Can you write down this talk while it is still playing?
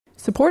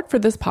Support for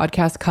this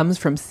podcast comes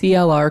from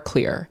CLR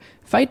Clear.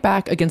 Fight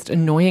back against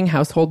annoying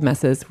household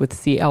messes with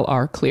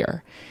CLR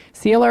Clear.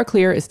 CLR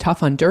Clear is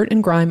tough on dirt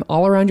and grime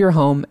all around your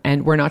home,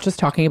 and we're not just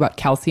talking about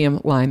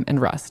calcium, lime,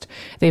 and rust.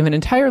 They have an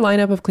entire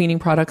lineup of cleaning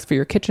products for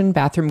your kitchen,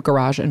 bathroom,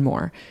 garage, and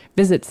more.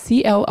 Visit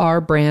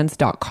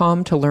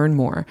clrbrands.com to learn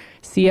more.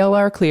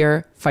 CLR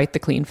Clear, fight the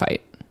clean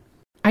fight.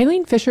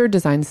 Eileen Fisher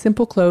designs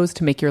simple clothes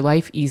to make your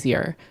life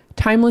easier.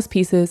 Timeless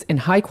pieces in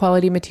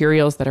high-quality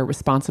materials that are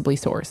responsibly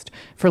sourced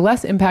for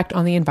less impact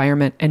on the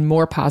environment and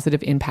more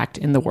positive impact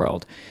in the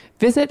world.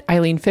 Visit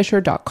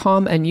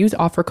eileenfisher.com and use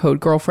offer code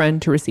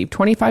GIRLFRIEND to receive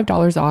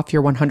 $25 off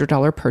your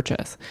 $100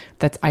 purchase.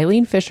 That's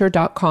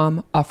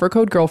eileenfisher.com, offer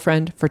code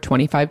GIRLFRIEND for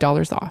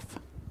 $25 off.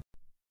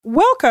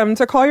 Welcome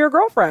to Call Your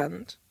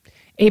Girlfriend,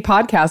 a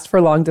podcast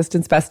for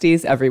long-distance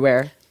besties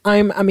everywhere.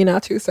 I'm Amina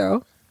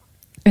Tuso.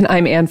 And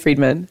I'm Ann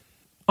Friedman.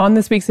 On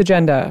this week's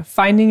agenda,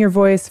 finding your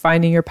voice,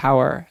 finding your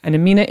power. And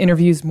Amina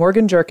interviews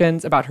Morgan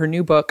Jerkins about her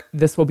new book,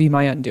 This Will Be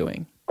My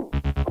Undoing.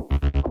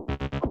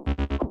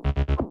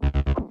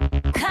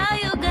 Call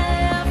your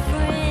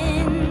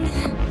girlfriend.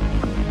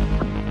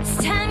 It's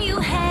time you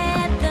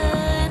had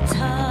the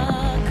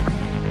talk.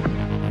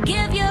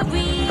 Give your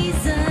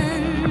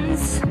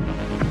reasons.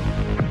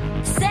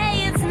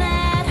 Say it's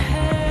not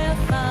her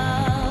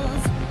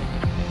fault.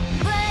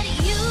 But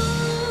you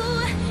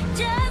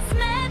just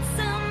met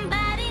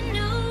somebody new.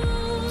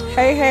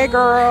 Hey,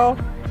 girl.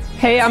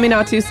 Hey, Amina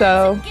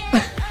Tuso.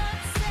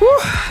 Whew,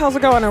 how's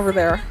it going over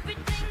there?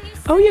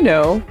 Oh, you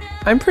know,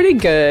 I'm pretty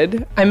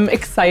good. I'm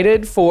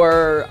excited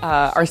for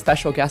our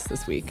special guest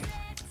this week.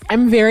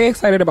 I'm very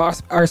excited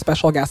about our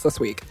special guest this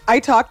week. I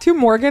talked to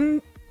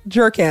Morgan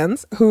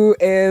Jerkins, who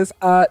is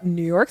a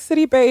New York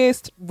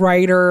City-based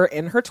writer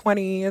in her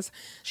 20s.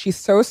 She's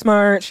so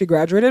smart. She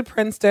graduated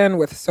Princeton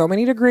with so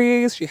many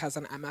degrees. She has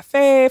an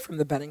MFA from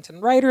the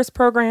Bennington Writers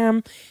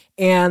Program,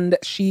 and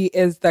she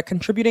is the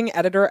contributing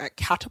editor at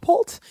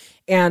Catapult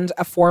and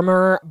a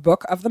former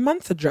Book of the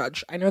Month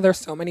judge. I know there's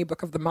so many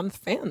Book of the Month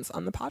fans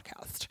on the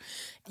podcast.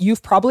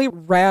 You've probably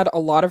read a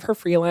lot of her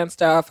freelance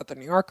stuff at The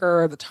New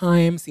Yorker, The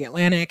Times, The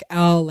Atlantic,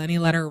 Elle, Lenny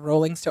Letter,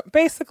 Rolling Stone.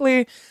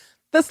 Basically,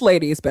 this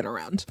lady's been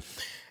around.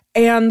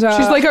 And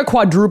she's like a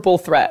quadruple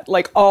threat,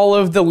 like all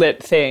of the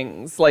lit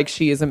things, like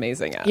she is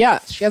amazing at. Yeah,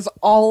 she has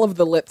all of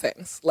the lit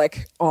things,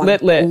 like on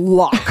lit.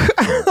 lock.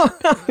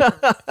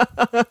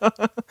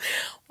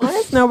 Why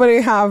does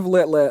nobody have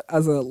lit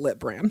as a lit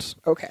brand?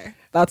 Okay,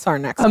 that's our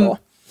next goal.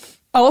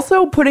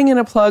 Also putting in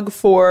a plug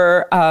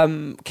for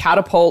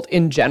Catapult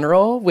in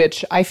general,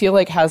 which I feel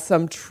like has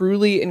some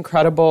truly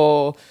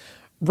incredible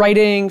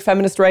writing,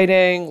 feminist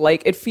writing.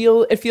 Like it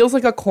feels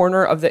like a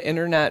corner of the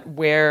internet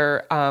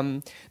where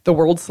the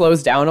world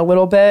slows down a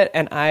little bit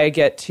and I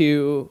get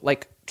to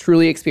like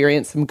truly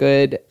experience some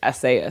good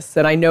essayists.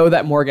 And I know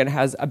that Morgan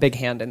has a big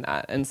hand in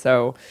that. And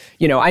so,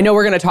 you know, I know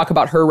we're going to talk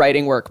about her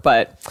writing work,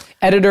 but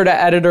editor to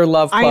editor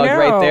love plug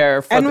right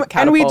there for the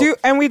Catapult.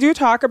 And we do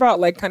talk about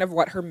like kind of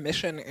what her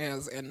mission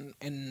is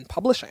in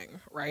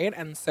publishing, right?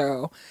 And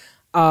so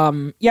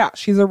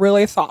she's a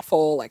really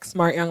thoughtful, like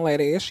smart young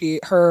lady.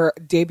 Her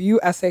debut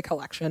essay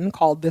collection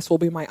called This Will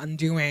Be My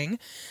Undoing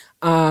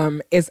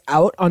is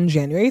out on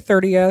January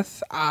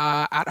 30th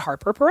at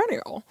Harper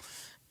Perennial.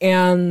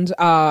 And,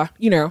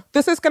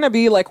 this is going to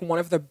be like one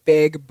of the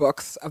big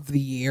books of the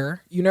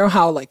year. You know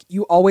how like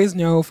you always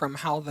know from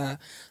how the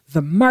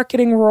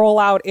marketing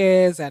rollout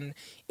is, and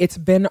it's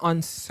been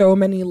on so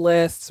many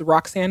lists.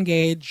 Roxane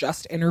Gay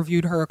just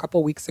interviewed her a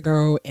couple weeks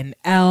ago in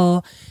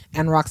Elle,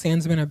 and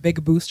Roxane's been a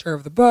big booster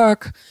of the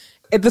book.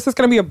 This is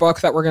going to be a book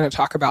that we're going to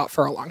talk about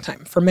for a long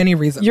time for many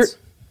reasons.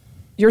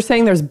 You're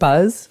saying there's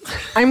buzz?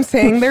 I'm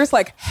saying there's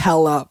like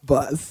hella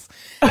buzz.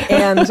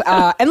 And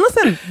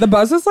listen, the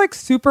buzz is like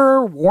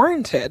super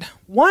warranted.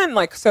 One,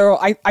 like, so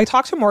I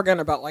talked to Morgan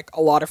about like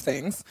a lot of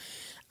things,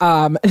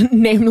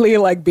 namely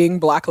like being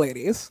Black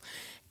ladies.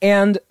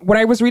 And when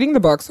I was reading the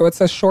book, so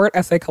it's a short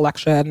essay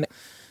collection,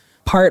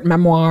 part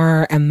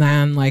memoir, and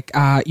then like,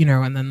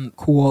 and then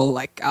cool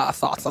like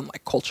thoughts on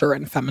like culture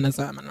and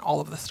feminism and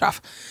all of this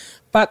stuff.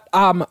 But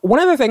one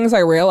of the things I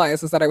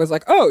realized is that I was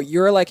like, oh,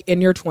 you're like in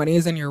your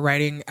 20s and you're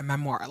writing a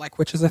memoir, like,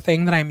 which is a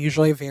thing that I'm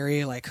usually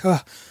very like,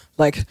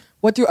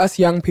 what do us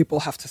young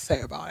people have to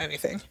say about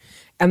anything?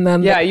 And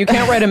then you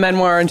can't write a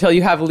memoir until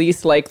you have at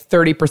least like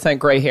 30%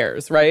 gray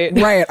hairs, right?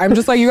 Right. I'm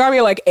just like, you gotta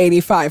be like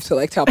 85 to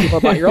like tell people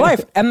about your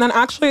life. And then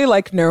actually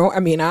like, no,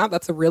 Amina,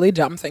 that's a really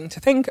dumb thing to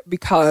think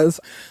because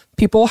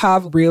people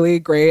have really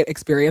great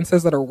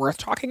experiences that are worth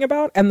talking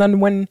about. And then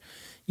when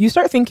you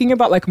start thinking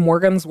about like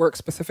Morgan's work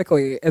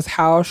specifically is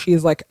how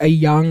she's like a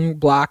young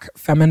Black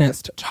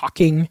feminist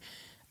talking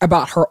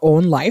about her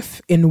own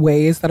life in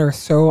ways that are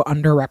so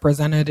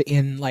underrepresented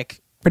in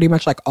like pretty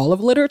much like all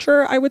of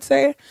literature, I would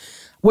say,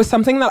 was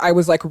something that I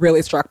was like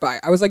really struck by.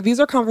 I was like, these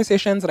are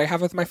conversations that I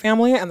have with my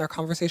family and they're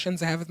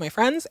conversations I have with my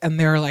friends and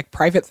they're like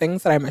private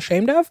things that I'm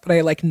ashamed of, but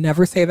I like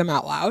never say them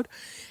out loud.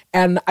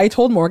 And I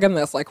told Morgan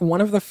this, like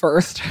one of the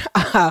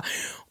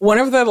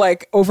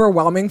like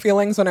overwhelming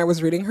feelings when I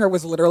was reading her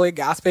was literally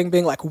gasping,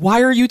 being like,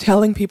 why are you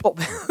telling people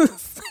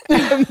this?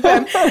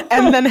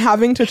 and then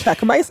having to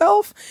check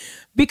myself.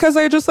 Because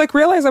I just like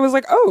realized I was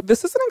like, oh,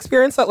 this is an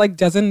experience that like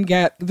doesn't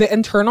get the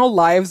internal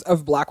lives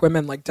of Black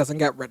women like doesn't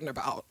get written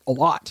about a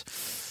lot.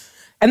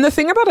 And the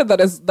thing about it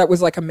that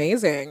was like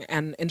amazing,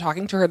 and in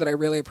talking to her that I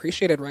really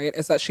appreciated, right,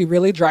 is that she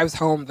really drives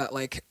home that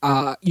like,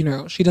 you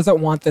know, she doesn't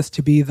want this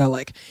to be the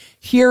like,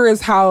 here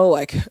is how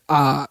like,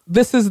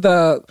 this is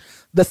the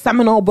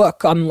seminal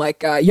book on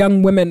like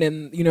young women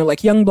in, you know,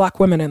 like young Black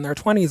women in their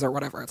 20s or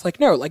whatever. It's like,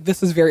 no, like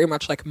this is very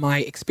much like my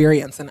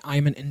experience, and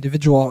I'm an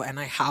individual,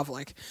 and I have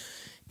like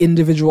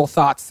individual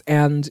thoughts,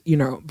 and, you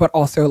know, but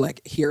also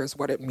like, here's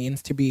what it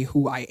means to be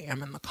who I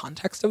am in the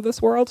context of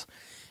this world.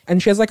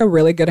 And she has like a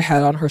really good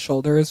head on her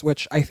shoulders,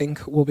 which I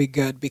think will be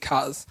good,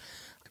 because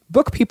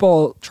book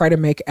people try to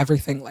make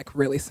everything like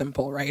really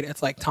simple, right?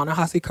 It's like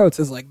Ta-Nehisi Coates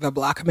is like the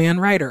Black man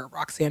writer,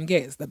 Roxane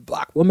Gay is the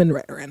Black woman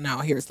writer, and now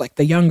here's like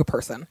the young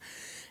person.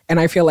 And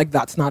I feel like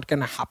that's not going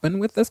to happen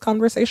with this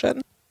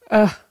conversation.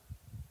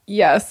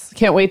 Yes.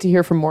 Can't wait to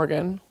hear from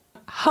Morgan.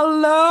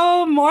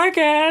 Hello,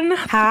 Morgan.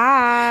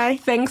 Hi.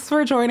 Thanks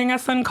for joining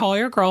us on Call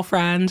Your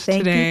Girlfriend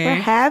Thank today. you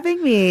for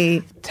having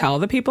me. Tell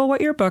the people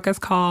what your book is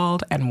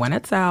called and when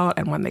it's out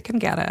and when they can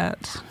get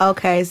it.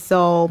 Okay,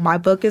 so my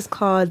book is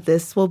called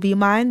This Will Be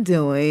My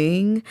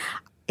Undoing.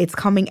 It's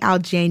coming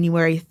out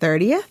January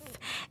 30th,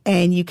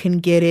 and you can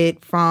get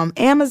it from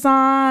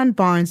Amazon,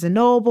 Barnes &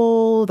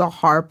 Noble, the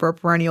Harper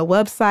Perennial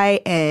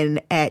website,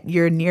 and at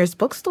your nearest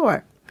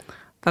bookstore.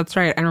 That's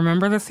right. And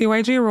remember the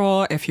CYG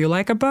rule. If you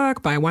like a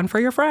book, buy one for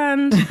your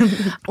friend.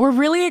 We're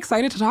really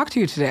excited to talk to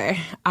you today.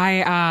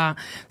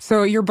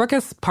 So your book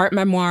is part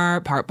memoir,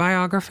 part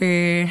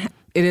biography.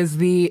 It is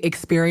the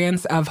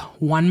experience of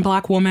one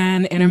Black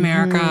woman in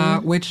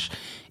America, which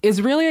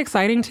is really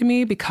exciting to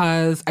me,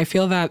 because I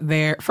feel that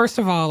first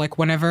of all, like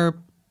whenever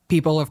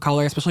people of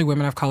color, especially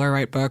women of color,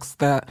 write books,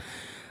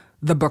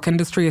 the book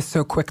industry is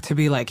so quick to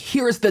be like,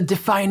 here's the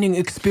defining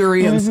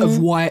experience of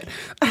what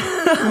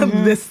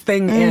this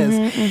thing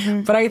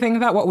is. But I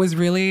think that what was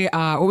really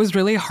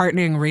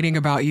heartening reading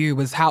about you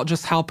was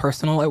how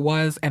personal it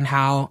was, and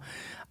how,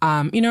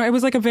 you know, it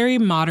was like a very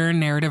modern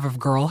narrative of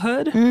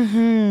girlhood,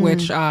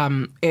 which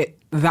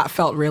that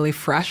felt really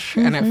fresh,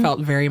 and it felt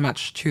very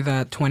much to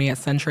the 20th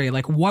century.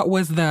 Like,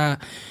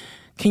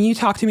 can you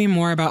talk to me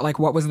more about like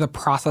what was the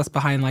process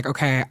behind like,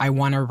 okay, I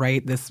want to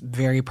write this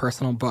very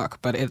personal book,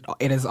 but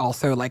it is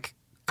also like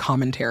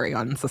commentary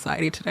on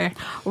society today?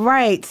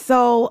 Right.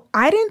 So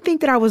I didn't think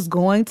that I was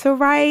going to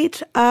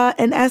write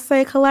an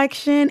essay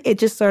collection. It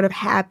just sort of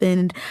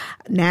happened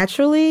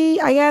naturally,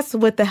 I guess,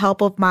 with the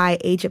help of my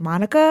agent,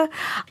 Monica.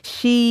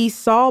 She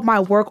saw my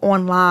work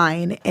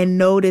online and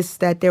noticed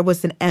that there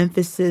was an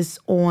emphasis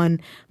on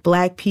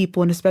Black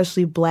people, and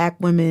especially Black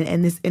women,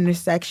 and this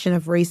intersection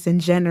of race and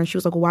gender. And she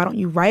was like, well, why don't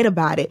you write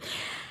about it?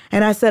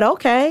 And I said,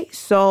 okay.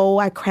 So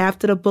I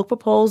crafted a book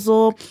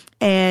proposal.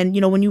 And, you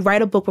know, when you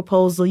write a book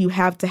proposal, you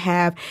have to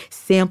have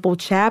sample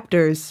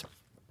chapters.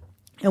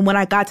 And when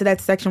I got to that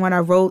section, when I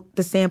wrote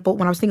the sample,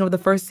 when I was thinking of the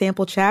first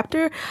sample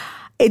chapter,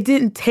 it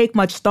didn't take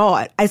much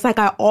thought. It's like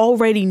I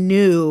already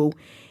knew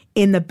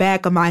in the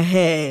back of my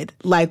head,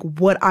 like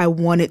what I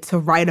wanted to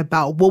write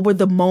about. What were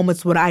the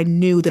moments when I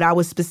knew that I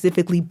was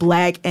specifically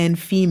Black and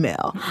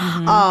female?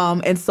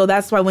 And so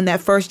that's why when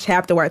that first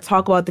chapter where I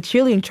talk about the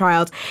cheerleading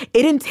tryouts,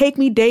 it didn't take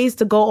me days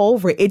to go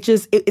over it.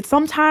 It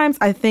sometimes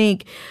I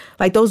think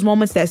like those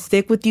moments that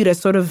stick with you, that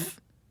sort of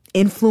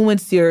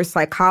influence your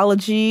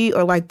psychology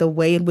or like the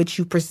way in which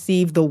you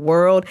perceive the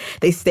world,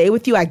 they stay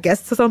with you. I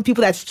guess to some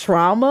people that's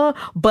trauma,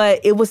 but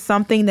it was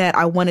something that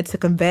I wanted to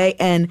convey.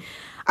 And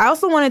I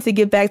also wanted to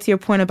get back to your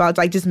point about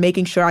like just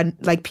making sure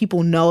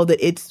people know that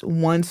it's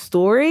one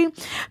story,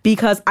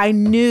 because I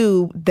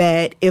knew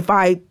that if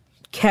I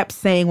kept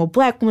saying, well,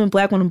 Black women,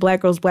 Black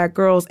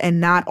girls, and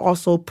not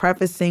also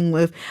prefacing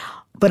with,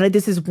 but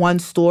this is one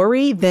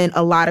story, then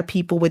a lot of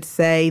people would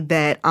say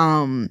that,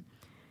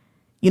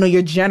 you know,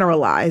 you're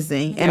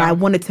generalizing. And I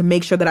wanted to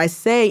make sure that I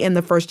say in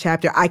the first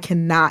chapter, I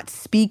cannot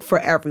speak for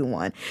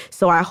everyone.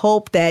 So I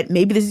hope that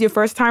maybe this is your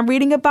first time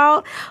reading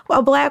about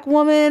a Black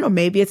woman, or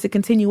maybe it's a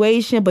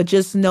continuation, but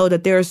just know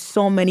that there are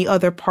so many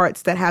other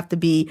parts that have to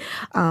be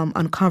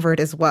uncovered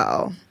as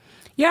well.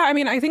 Yeah, I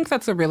mean, I think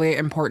that's a really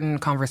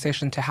important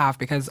conversation to have,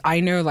 because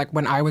I know, like,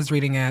 when I was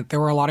reading it, there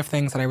were a lot of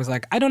things that I was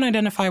like, I don't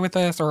identify with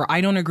this, or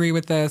I don't agree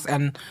with this,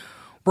 and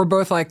we're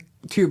both like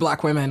two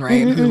Black women,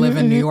 right, who live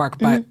in New York,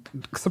 but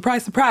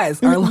surprise,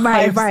 surprise,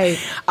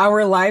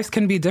 our lives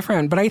can be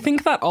different. But I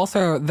think that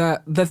also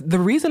the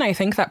reason I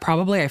think that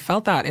probably I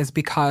felt that is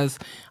because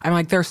I'm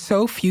like, there's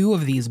so few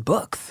of these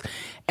books.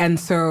 And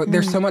so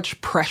there's so much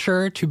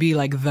pressure to be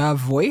like the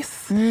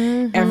voice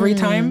every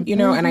time, you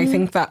know, and I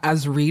think that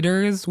as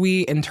readers,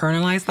 we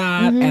internalize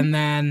that. And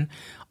then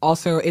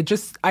also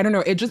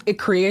it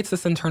creates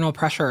this internal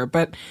pressure.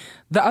 But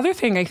the other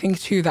thing I think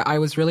too that I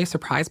was really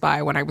surprised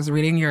by when I was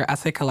reading your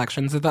essay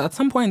collections is that at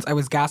some points I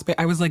was gasping.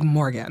 I was like,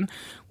 Morgan,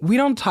 we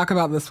don't talk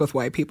about this with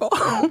white people.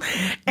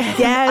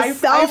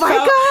 Yes. Oh my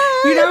God.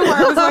 You know, where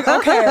I was like,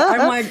 okay,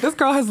 I'm like, this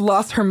girl has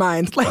lost her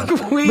mind. Like,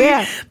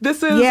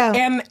 this is,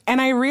 and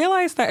I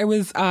realized that it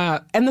was,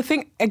 and the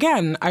thing,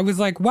 again, I was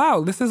like,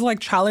 wow, this is like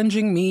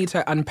challenging me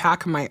to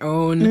unpack my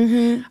own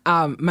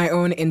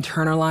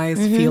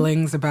internalized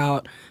feelings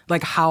about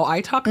like how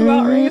I talk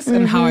about race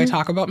and how I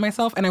talk about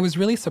myself. And I was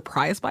really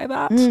surprised by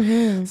that.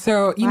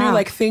 So, you know,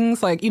 like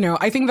things like, you know,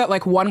 I think that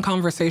like one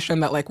conversation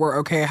that like we're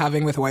okay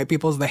having with white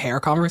people is the hair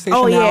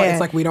conversation now. It's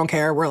like, we don't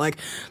care. We're like,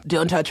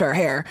 don't touch our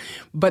hair.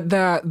 But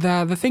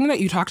the thing that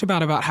you talked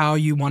about how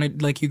you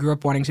wanted, like you grew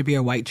up wanting to be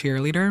a white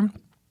cheerleader,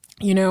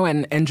 you know,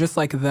 and just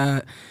like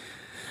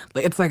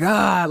it's like,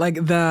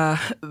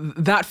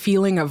 that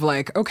feeling of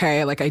like,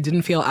 okay, like I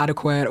didn't feel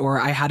adequate or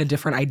I had a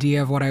different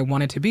idea of what I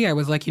wanted to be. I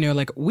was like, you know,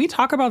 like we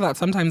talk about that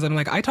sometimes. And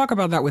like, I talk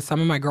about that with some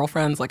of my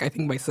girlfriends. Like, I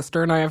think my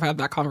sister and I have had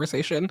that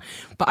conversation,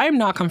 but I'm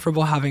not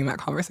comfortable having that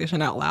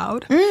conversation out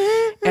loud.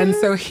 And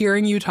so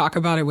hearing you talk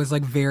about it was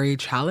like very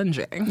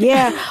challenging.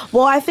 Yeah.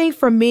 Well, I think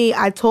for me,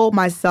 I told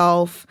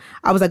myself,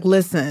 I was like,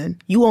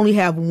 listen, you only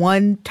have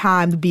one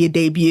time to be a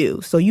debut,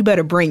 so you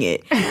better bring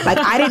it. Like,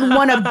 I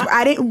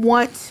didn't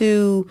want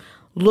to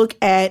look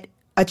at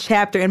a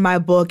chapter in my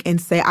book and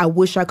say, I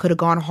wish I could have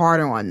gone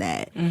harder on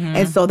that.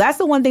 And so that's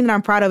the one thing that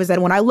I'm proud of, is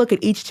that when I look at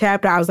each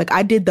chapter, I was like,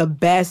 I did the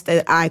best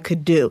that I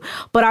could do.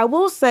 But I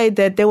will say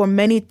that there were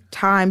many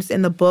times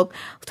in the book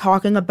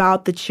talking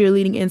about the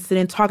cheerleading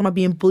incident, talking about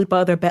being bullied by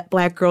other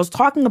Black girls,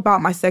 talking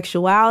about my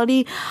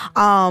sexuality.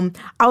 I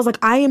was like,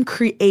 I am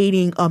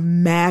creating a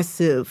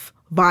massive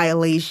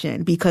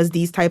violation, because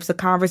these types of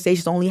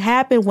conversations only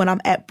happen when I'm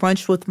at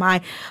brunch with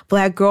my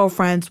Black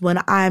girlfriends, when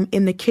I'm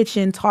in the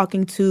kitchen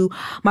talking to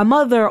my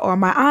mother or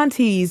my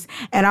aunties.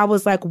 And I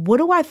was like, what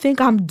do I think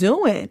I'm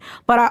doing?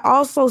 But I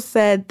also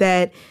said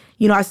that,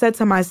 you know, I said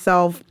to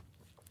myself,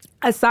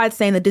 aside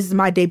saying that this is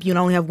my debut and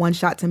I only have one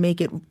shot to make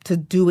it, to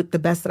do it the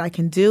best that I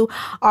can do,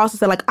 I also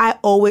said, like, I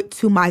owe it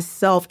to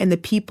myself and the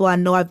people I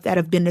know that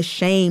have been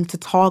ashamed to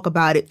talk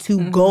about it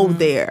to go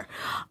there.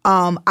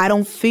 I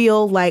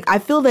feel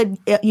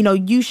that, you know,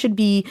 you should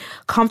be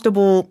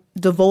comfortable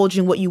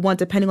divulging what you want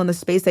depending on the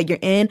space that you're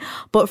in.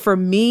 But for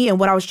me, and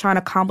what I was trying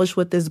to accomplish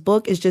with this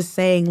book, is just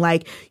saying,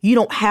 like, you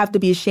don't have to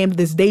be ashamed of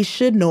this. They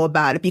should know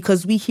about it,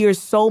 because we hear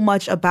so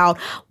much about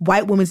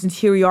white women's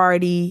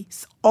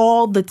interiorities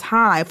all the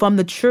time, from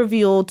the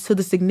trivial to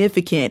the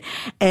significant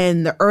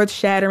and the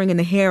earth-shattering and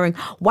the harrowing.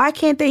 Why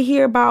can't they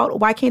hear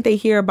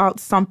about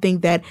something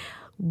that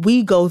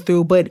we go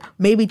through, but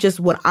maybe just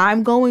what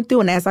I'm going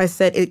through? And as I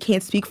said, it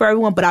can't speak for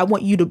everyone, but I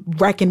want you to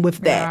reckon with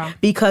that,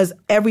 because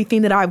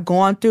everything that I've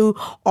gone through,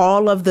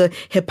 all of the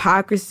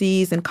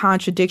hypocrisies and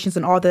contradictions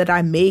and all that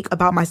I make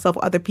about myself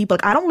or other people,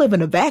 like, I don't live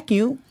in a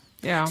vacuum.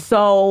 Yeah.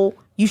 So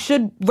you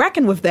should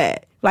reckon with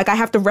that. Like, I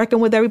have to reckon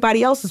with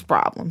everybody else's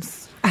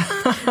problems.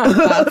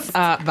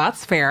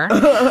 That's fair.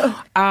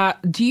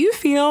 Do you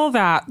feel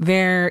that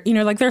there, you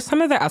know, like there's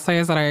some of the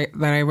essays that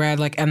I read,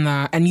 like,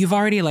 and you've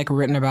already like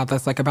written about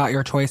this, like about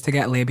your choice to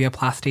get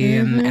labiaplasty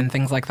and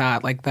things like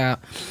that, like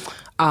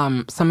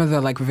some of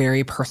the like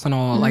very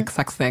personal like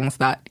sex things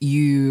that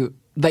you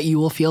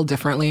will feel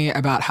differently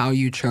about how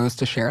you chose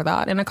to share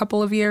that in a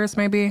couple of years,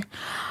 maybe?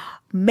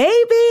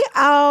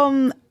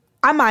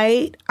 I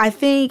might. I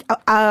think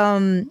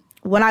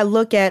when I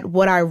look at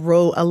what I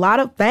wrote, a lot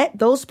of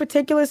those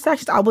particular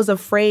sections, I was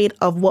afraid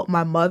of what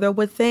my mother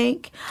would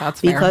think. That's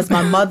fair. Because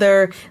my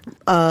mother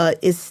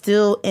is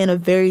still in a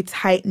very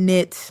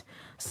tight-knit,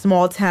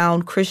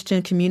 small-town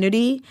Christian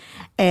community.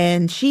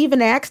 And she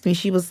even asked me,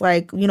 she was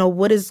like, you know,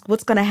 what's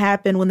going to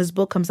happen when this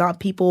book comes out?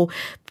 People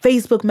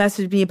Facebook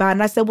messaged me about it.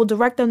 And I said, well,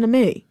 direct them to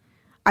me.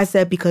 I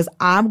said, because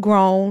I'm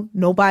grown,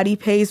 nobody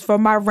pays for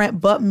my rent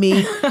but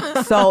me.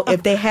 So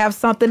if they have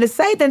something to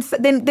say,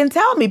 then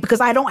tell me, because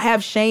I don't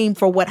have shame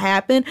for what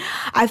happened.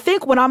 I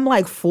think when I'm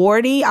like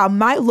 40, I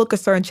might look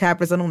at certain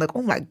chapters and I'm like,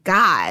 oh my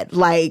God,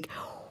 like,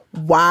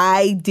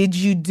 why did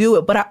you do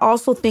it? But I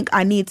also think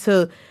I need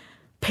to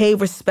pay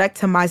respect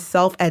to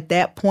myself at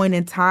that point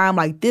in time.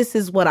 Like, this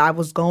is what I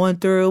was going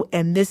through,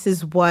 and this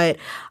is what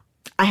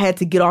I had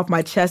to get off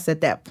my chest at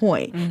that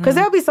point. Because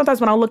there'll be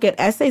sometimes when I look at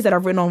essays that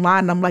I've written online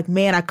and I'm like,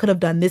 man, I could have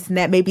done this and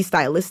that, maybe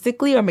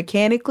stylistically or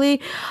mechanically.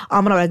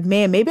 And I'm like,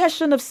 man, maybe I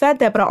shouldn't have said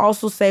that. But I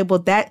also say, well,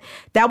 that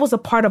was a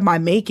part of my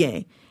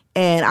making.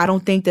 And I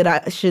don't think that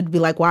I should be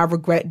like, well, I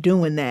regret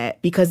doing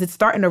that, because it's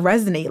starting to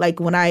resonate. Like,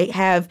 when I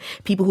have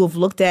people who have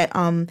looked at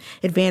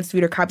advanced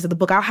reader copies of the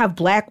book, I'll have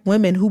Black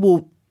women who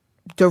will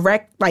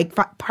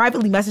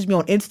privately message me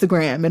on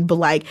Instagram and be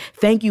like,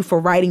 thank you for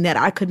writing that.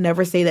 I could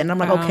never say that. And I'm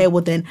like, okay,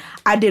 well then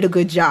I did a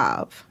good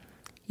job.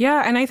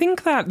 Yeah, and I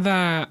think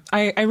that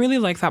I really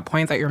like that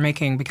point that you're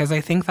making, because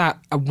I think that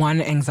one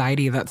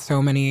anxiety that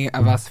so many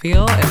of us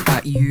feel is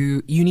that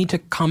you need to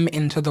come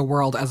into the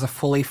world as a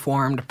fully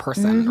formed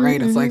person,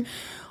 right? It's like,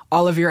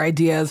 all of your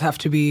ideas have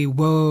to be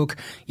woke,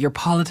 your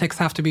politics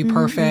have to be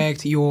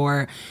perfect,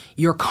 your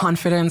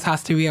confidence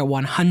has to be at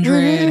 100,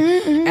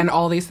 and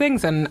all these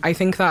things. And I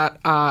think that,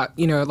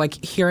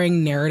 like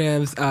hearing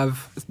narratives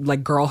of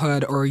like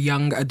girlhood or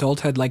young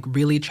adulthood like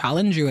really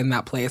challenge you in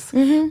that place.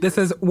 This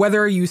is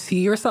whether you see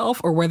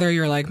yourself or whether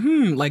you're like,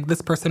 like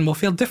this person will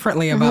feel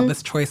differently about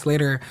this choice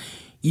later.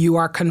 You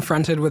are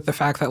confronted with the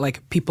fact that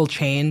like people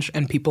change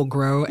and people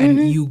grow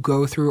and you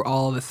go through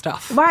all of this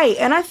stuff. Right.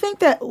 And I think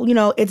that,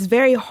 it's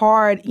very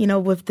hard,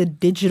 with the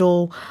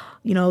digital,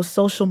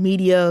 social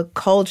media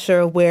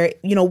culture where,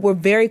 we're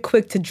very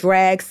quick to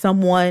drag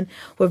someone.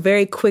 We're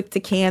very quick to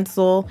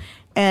cancel.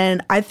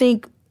 And I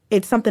think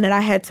it's something that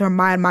I had to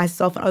remind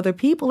myself and other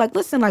people, like,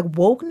 listen, like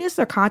wokeness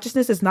or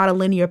consciousness is not a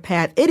linear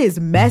path. It is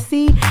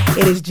messy.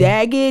 It is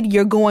jagged.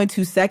 You're going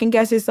to second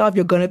guess yourself.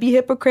 You're going to be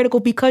hypocritical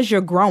because you're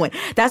growing.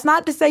 That's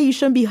not to say you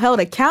shouldn't be held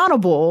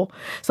accountable.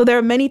 So there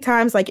are many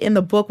times like in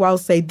the book where I'll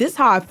say, this is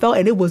how I felt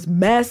and it was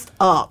messed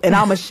up and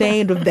I'm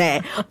ashamed of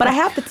that. But I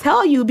have to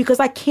tell you because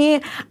I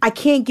can't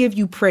give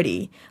you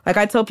pretty. Like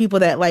I tell people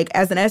that like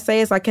as an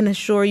essayist, I can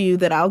assure you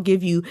that I'll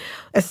give you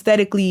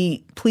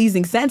aesthetically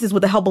pleasing sentences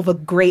with the help of a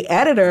great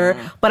editor.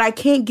 But I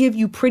can't give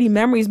you pretty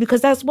memories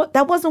because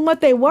that wasn't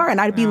what they were. And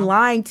I'd be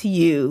lying to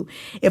you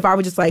if I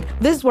were just like,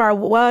 this is where I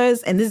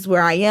was and this is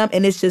where I am.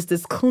 And it's just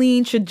this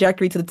clean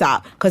trajectory to the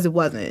top because it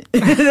wasn't.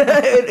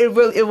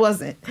 it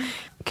wasn't.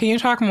 Can you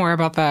talk more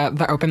about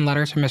the open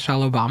letter to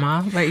Michelle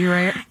Obama that you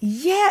write?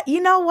 Yeah. You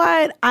know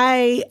what?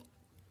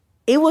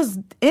 It was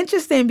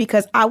interesting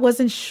because I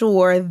wasn't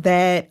sure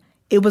that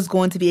it was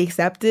going to be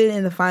accepted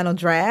in the final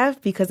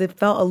draft because it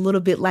felt a little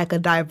bit like a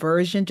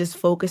diversion, just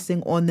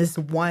focusing on this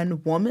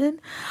one woman.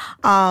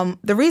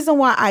 The reason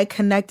why I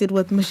connected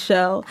with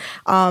Michelle,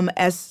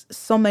 as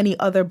so many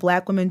other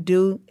Black women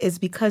do, is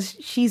because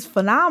she's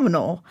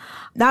phenomenal.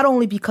 Not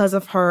only because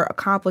of her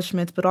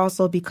accomplishments, but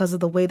also because of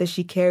the way that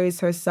she carries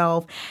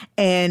herself.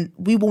 And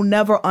we will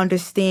never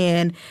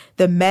understand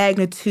the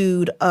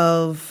magnitude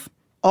of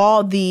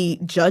all the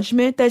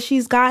judgment that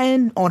she's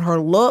gotten on her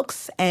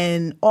looks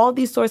and all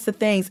these sorts of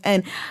things.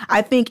 And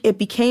I think it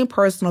became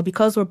personal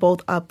because we're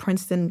both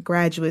Princeton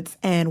graduates.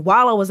 And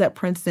while I was at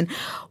Princeton,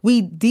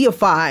 we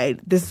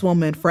deified this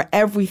woman for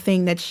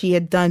everything that she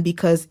had done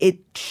because it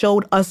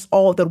showed us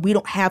all that we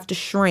don't have to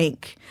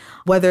shrink,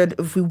 whether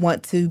if we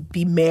want to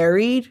be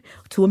married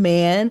to a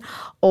man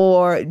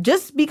or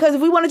just because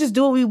if we want to just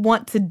do what we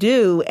want to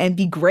do and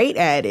be great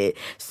at it.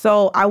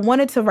 So I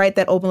wanted to write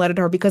that open letter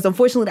to her because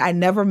unfortunately I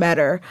never met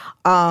her.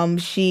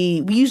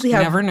 We usually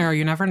have...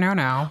 You never know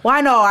now. Well,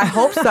 I know. I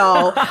hope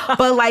so.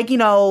 But like,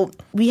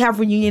 we have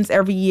reunions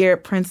every year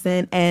at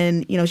Princeton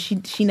and,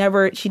 she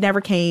never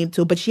came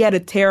to, but she had a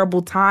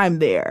terrible time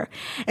there.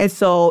 And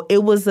so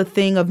it was a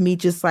thing of me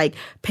just like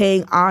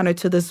paying honor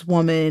to this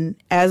woman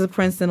as a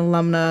Princeton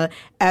alumna,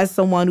 as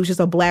someone who's just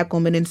a Black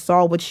woman and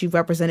saw what she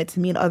represented to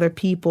me and other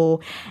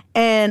people.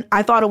 And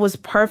I thought it was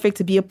perfect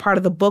to be a part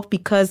of the book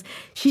because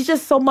she's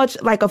just so much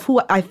like of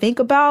who I think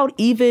about,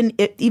 even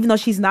though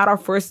she's not our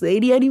first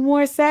lady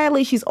anymore,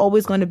 sadly, she's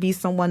always going to be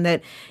someone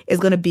that is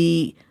going to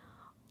be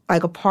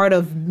like a part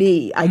of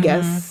me, I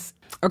guess.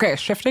 Okay,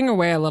 shifting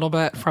away a little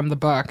bit from the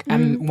book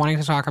and wanting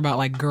to talk about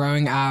like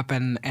growing up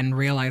and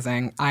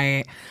realizing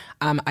I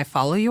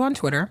follow you on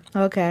Twitter.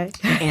 Okay.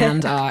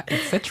 And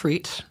it's a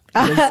treat.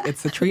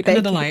 It's a treat and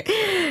a delight.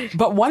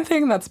 But one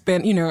thing that's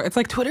been, it's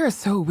like Twitter is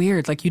so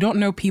weird. Like you don't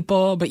know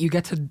people, but you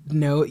get to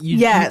know you.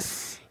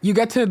 Yes. You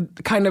get to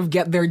kind of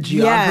get their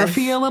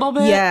geography a little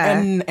bit,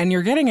 and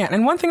you're getting it.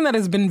 And one thing that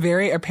has been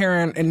very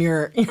apparent in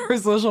your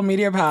social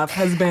media path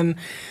has been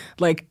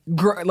like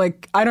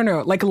I don't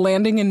know, like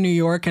landing in New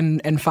York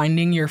and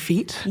finding your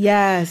feet.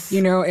 Yes.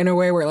 In a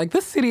way where like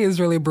this city is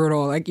really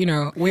brutal. Like,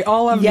 we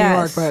all love New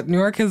York, but New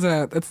York is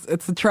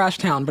it's a trash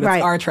town, but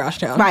it's our trash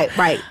town.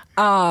 Right.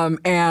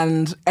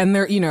 And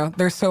there,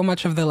 there's so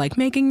much of the like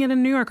making it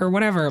in New York or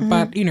whatever.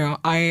 But,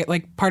 I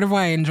like part of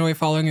why I enjoy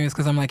following you is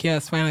because I'm like,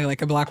 yes, finally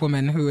like a Black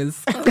woman who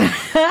is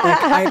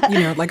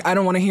I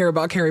don't want to hear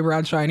about Carrie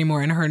Bradshaw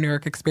anymore and her New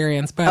York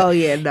experience. But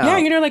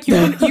like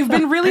you've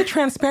been really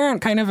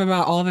transparent kind of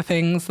about all the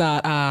things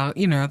that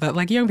that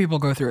like young people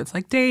go through. It's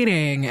like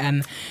dating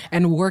and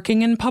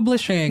working in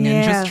publishing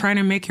and just trying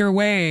to make your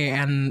way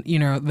and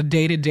the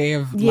day-to-day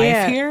of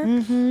life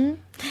here.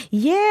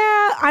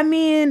 Yeah, I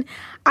mean,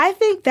 I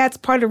think that's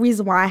part of the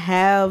reason why I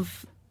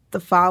have the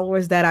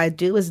followers that I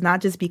do is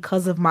not just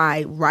because of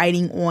my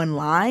writing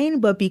online,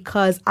 but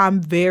because I'm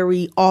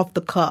very off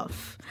the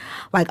cuff.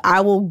 Like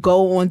I will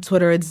go on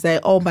Twitter and say,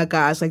 oh my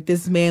gosh, like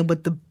this man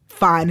with the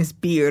finest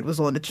beard was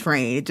on the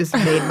train. It just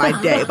made my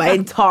day. But I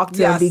didn't talk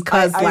to him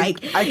because I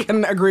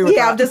can agree with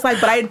that. I'm just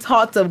like, but I didn't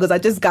talk to him because I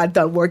just got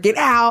done working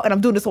out and I'm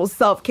doing this whole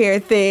self-care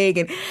thing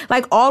and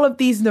like all of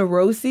these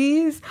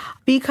neuroses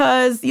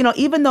because,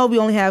 even though we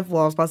only have,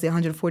 I was about to say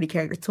 140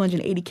 characters,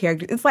 280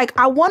 characters, it's like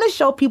I want to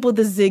show people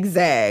the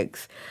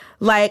zigzags.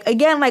 Like,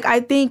 again, like, I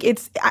think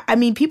I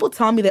mean, people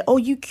tell me that, oh,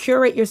 you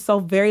curate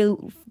yourself very,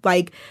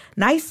 like,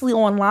 nicely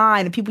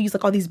online, and people use,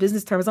 like, all these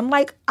business terms. I'm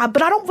like,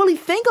 but I don't really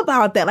think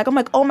about that. Like, I'm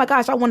like, oh my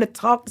gosh, I want to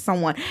talk to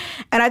someone.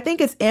 And I think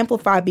it's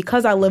amplified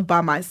because I live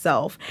by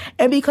myself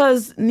and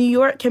because New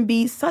York can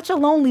be such a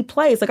lonely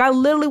place. Like, I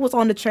literally was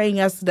on the train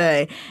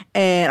yesterday,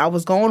 and I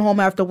was going home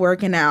after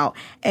working out,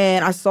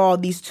 and I saw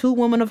these two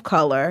women of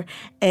color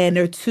and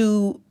their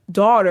two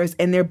daughters,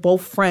 and they're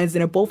both friends,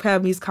 and they're both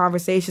having these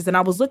conversations, and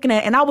I was looking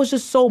at it, and I was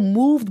just so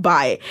moved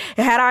by it.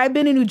 And had I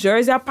been in New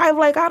Jersey, I'd probably be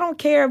like, I don't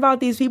care about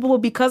these people,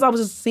 but because I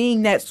was just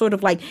seeing that sort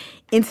of like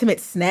intimate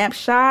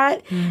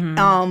snapshot,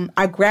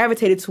 I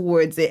gravitated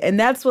towards it. And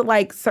that's what,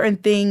 like, certain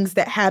things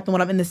that happen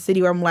when I'm in the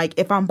city, where I'm like,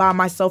 if I'm by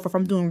myself or if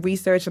I'm doing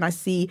research and I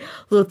see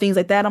little things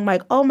like that, I'm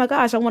like, oh my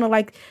gosh, I want to,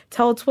 like,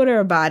 tell Twitter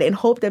about it and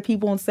hope that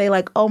people won't say,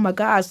 like, oh my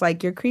gosh,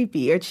 like, you're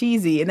creepy or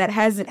cheesy. And that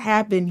hasn't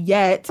happened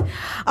yet.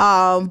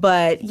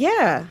 But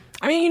yeah.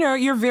 I mean, you know,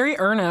 you're very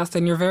earnest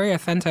and you're very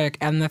authentic.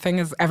 And the thing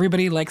is,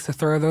 everybody likes to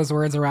throw those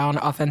words around,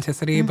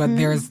 authenticity, but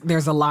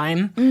there's a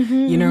line,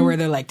 you know, where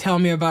they're like, tell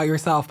me about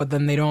yourself, but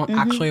then they don't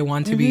actually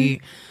want to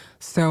be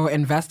so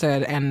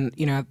invested. And,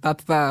 you know,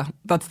 that's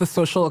the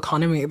social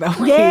economy that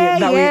we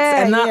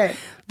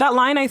that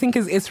line, I think,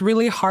 it's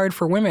really hard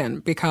for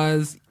women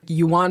because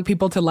you want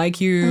people to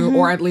like you,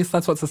 or at least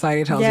that's what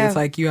society tells you. It's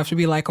like, you have to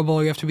be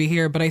likable, you have to be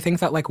here. But I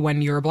think that, like,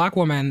 when you're a Black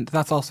woman,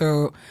 that's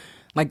also,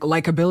 like,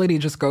 likability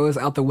just goes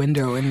out the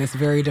window in this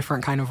very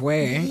different kind of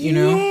way, you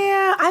know?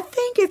 Yeah, I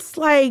think it's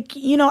like,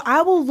 you know,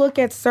 I will look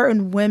at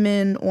certain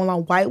women,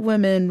 white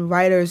women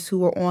writers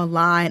who are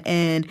online,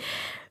 and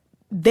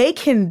they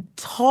can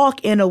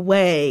talk in a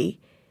way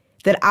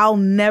that I'll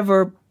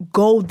never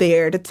go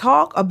there to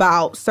talk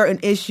about certain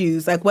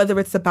issues, like whether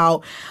it's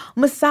about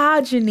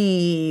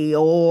misogyny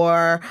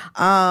or,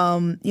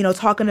 you know,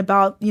 talking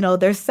about, you know,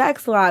 their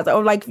sex lives,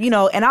 or, like, you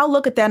know, and I'll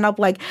look at that and I'm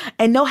like,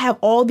 and they'll have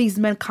all these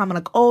men comment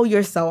like, oh,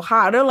 you're so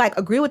hot. They're like,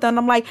 agree with them. And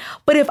I'm like,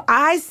 but if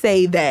I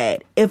say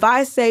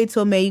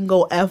to a man, you can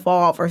go F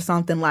off or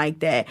something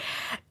like that,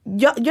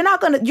 you're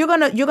gonna either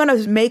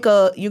make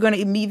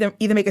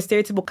a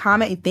stereotypical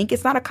comment and think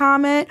it's not a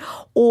comment,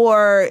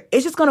 or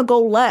it's just gonna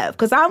go left.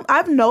 Because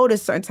I've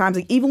noticed certain times,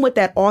 like, even with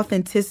that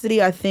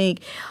authenticity, I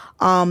think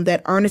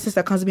that earnestness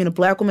that comes to being a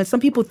Black woman, some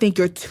people think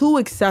you're too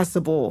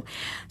accessible.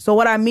 So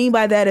what I mean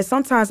by that is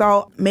sometimes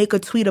I'll make a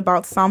tweet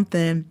about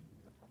something,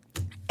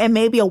 and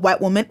maybe a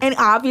white woman, and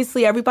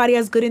obviously everybody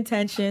has good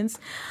intentions,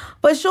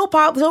 but he'll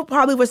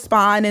probably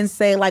respond and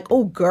say, like,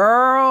 oh,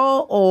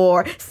 girl,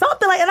 or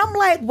something like, and I'm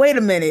like, wait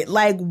a minute,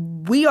 like,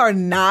 we are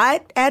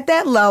not at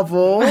that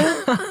level.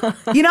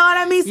 You know what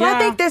I mean? So I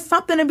think there's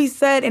something to be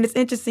said, and it's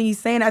interesting he's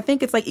saying, I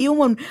think it's like,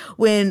 even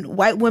when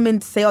white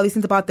women say all these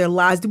things about their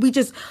lives,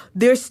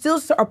 there's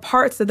still are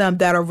parts of them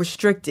that are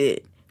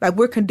restricted. Like,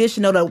 we're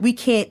conditional that we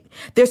can't,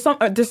 there's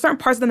certain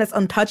parts of them that's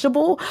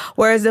untouchable.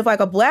 Whereas if,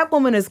 like, a Black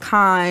woman is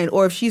kind,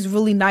 or if she's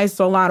really nice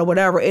online or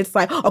whatever, it's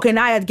like, okay,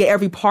 now I have to get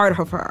every part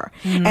of her.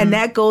 And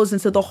that goes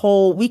into the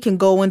whole, we can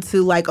go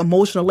into, like,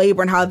 emotional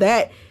labor and how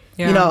that,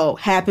 you know,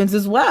 happens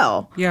as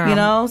well. Yeah. You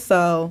know,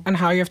 so. And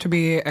how you have to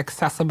be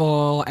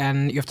accessible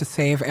and you have to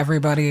save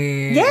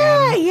everybody.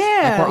 Yeah, and,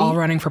 yeah. like, we're all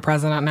running for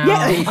president now.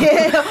 Yeah,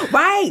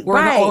 right,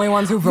 We're the only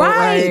ones who vote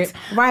right.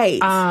 Right.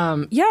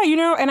 Yeah, you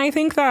know, and I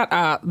think that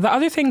the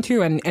other thing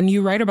too, and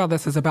you write about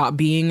this, is about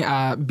being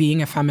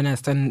a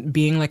feminist, and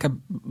being, like, a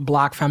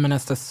Black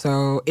feminist it's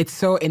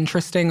so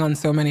interesting on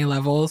so many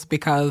levels,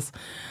 because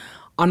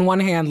on one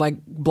hand, like,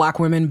 Black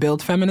women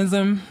build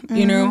feminism,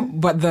 you know,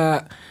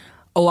 but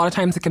a lot of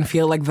times it can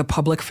feel like the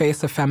public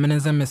face of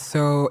feminism is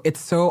so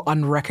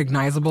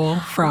unrecognizable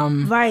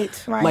from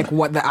like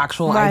what the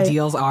actual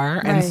ideals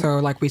are. And so,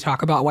 like, we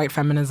talk about white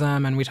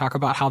feminism and we talk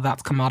about how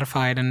that's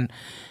commodified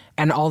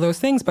and all those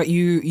things, but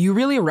you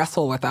really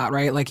wrestle with that,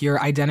 right? Like, your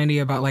identity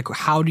about, like,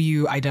 how do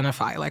you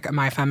identify? Like, am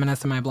I a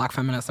feminist? Am I a Black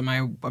feminist? Am I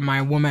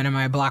a woman? Am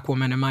I a Black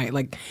woman? Am I,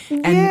 like,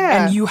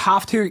 and you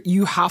have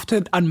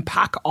to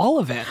unpack all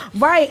of it.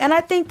 Right. And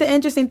I think the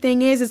interesting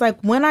thing is like,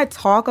 when I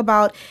talk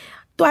about,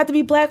 do I have to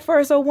be Black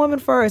first or woman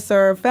first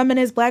or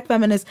feminist, Black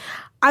feminist?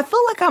 I feel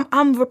like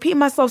I'm repeating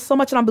myself so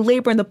much and I'm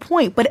belaboring the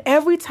point. But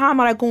every time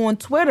I go on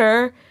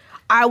Twitter,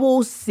 I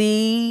will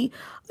see,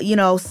 you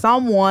know,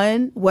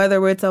 someone,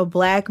 whether it's a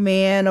Black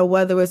man or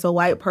whether it's a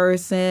white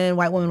person,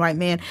 white woman, white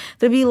man,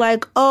 to be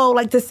like, oh,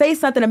 like, to say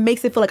something that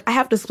makes it feel like I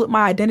have to split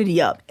my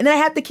identity up. And then I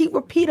have to keep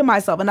repeating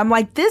myself. And I'm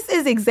like, this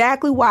is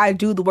exactly why I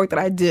do the work that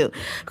I do.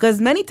 Because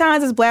many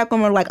times as Black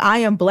women, like, I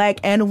am Black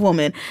and a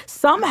woman.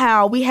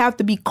 Somehow we have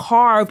to be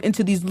carved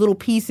into these little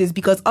pieces,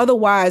 because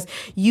otherwise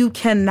you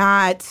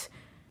cannot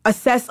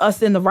assess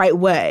us in the right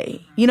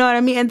way. You know what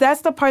I mean? And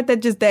that's the part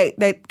that just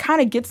that kind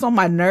of gets on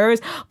my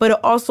nerves, but it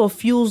also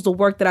fuels the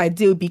work that I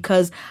do,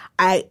 because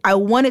I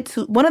wanted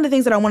to, one of the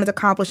things that I wanted to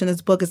accomplish in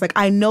this book is, like,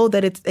 I know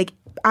that it's like,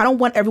 I don't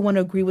want everyone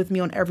to agree with me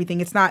on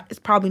everything. It's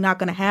probably not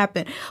going to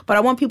happen, but I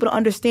want people to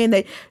understand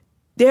that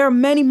there are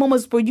many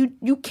moments where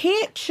you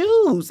can't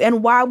choose.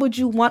 And why would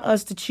you want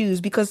us to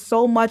choose? Because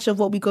so much of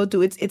what we go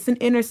through, it's an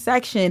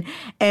intersection,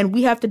 and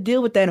we have to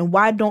deal with that. And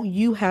why don't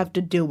you have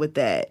to deal with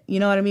that? You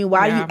know what I mean?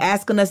 Why are you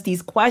asking us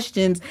these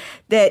questions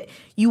that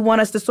you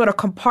want us to sort of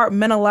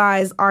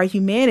compartmentalize our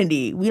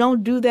humanity? We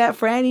don't do that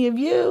for any of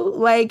you.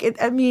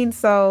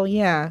 So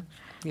yeah.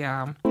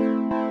 Yeah.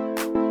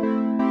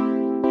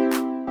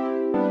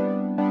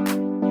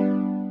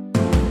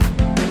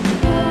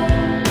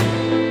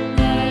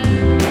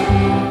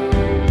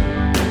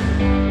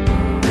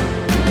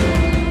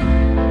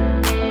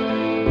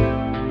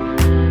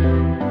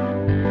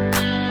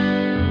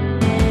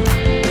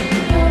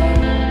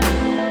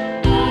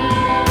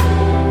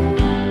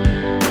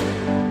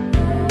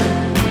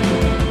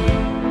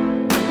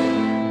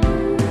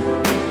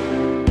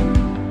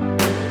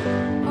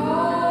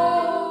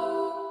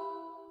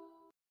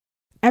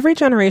 Every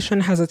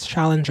generation has its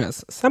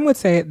challenges. Some would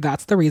say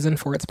that's the reason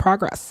for its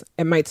progress.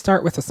 It might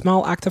start with a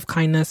small act of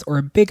kindness or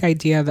a big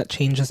idea that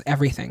changes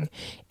everything.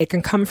 It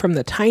can come from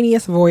the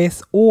tiniest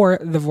voice or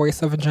the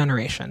voice of a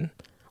generation.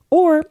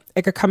 Or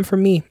it could come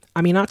from me,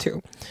 Amina.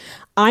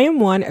 I am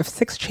one of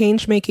 6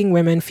 change-making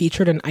women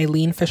featured in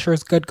Eileen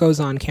Fisher's Good Goes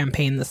On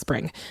campaign this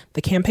spring.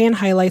 The campaign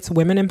highlights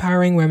women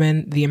empowering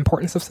women, the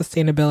importance of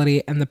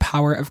sustainability, and the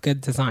power of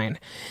good design.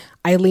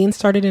 Eileen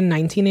started in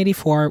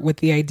 1984 with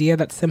the idea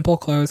that simple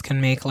clothes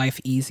can make life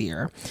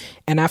easier.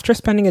 And after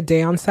spending a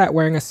day on set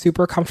wearing a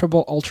super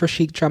comfortable ultra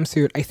chic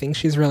jumpsuit, I think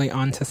she's really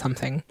on to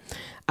something.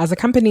 As a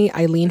company,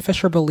 Eileen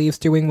Fisher believes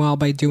doing well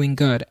by doing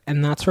good,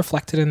 and that's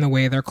reflected in the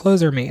way their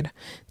clothes are made.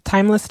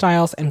 Timeless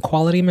styles and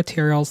quality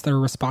materials that are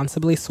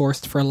responsibly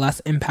sourced for less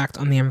impact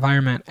on the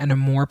environment and a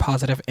more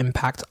positive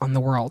impact on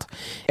the world.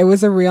 It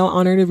was a real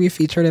honor to be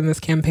featured in this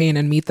campaign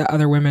and meet the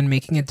other women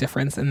making a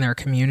difference in their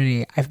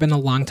community. I've been a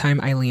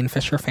longtime Eileen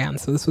Fisher fan,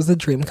 so this was a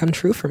dream come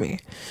true for me.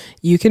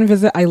 You can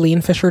visit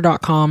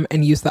eileenfisher.com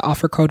and use the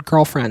offer code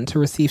GIRLFRIEND to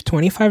receive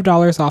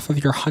 $25 off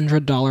of your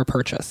 $100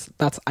 purchase.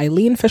 That's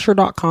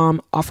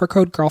eileenfisher.com, offer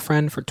code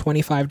GIRLFRIEND for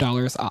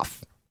 $25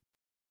 off.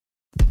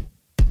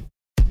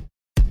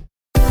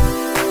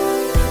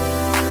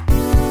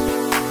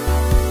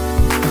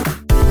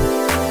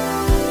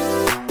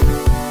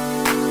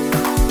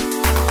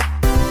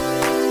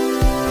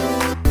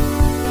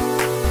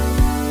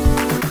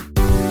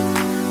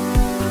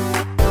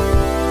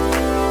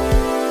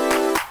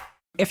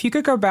 If you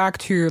could go back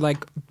to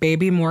like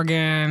baby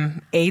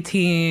Morgan,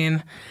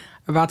 18,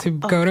 about to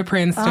go to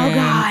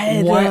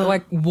Princeton,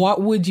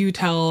 what would you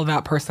tell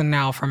that person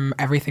now from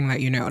everything that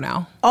you know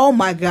now? Oh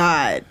my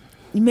God.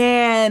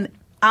 Man,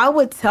 I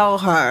would tell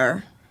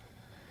her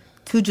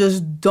to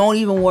just don't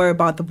even worry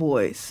about the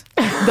boys.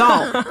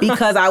 Don't.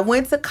 Because I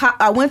went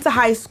to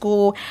high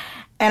school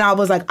and I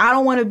was like, I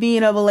don't want to be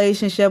in a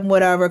relationship,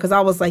 whatever. Because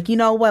I was like, you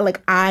know what?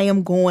 Like, I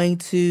am going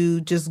to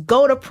just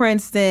go to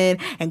Princeton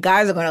and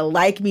guys are going to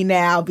like me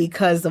now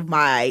because of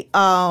my,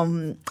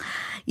 my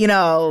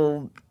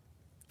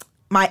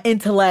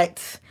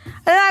intellect.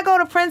 And then I go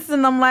to Princeton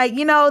and I'm like,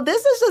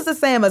 this is just the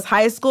same as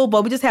high school,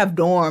 but we just have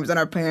dorms and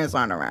our parents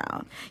aren't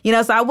around.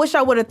 So I wish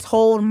I would have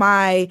told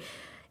my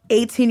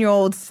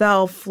 18-year-old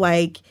self,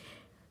 like,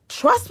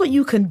 trust what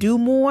you can do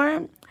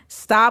more.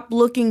 Stop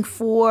looking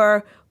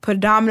for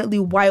predominantly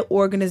white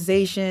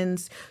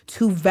organizations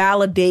to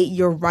validate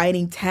your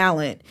writing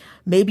talent.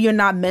 Maybe you're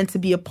not meant to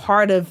be a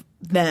part of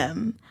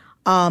them.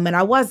 And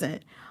I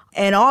wasn't.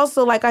 And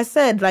also, like I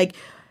said, like,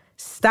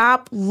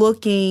 stop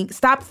thinking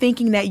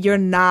that you're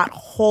not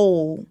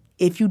whole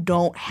if you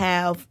don't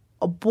have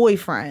a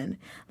boyfriend.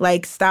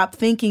 Like, stop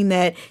thinking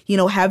that,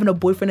 having a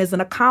boyfriend is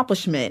an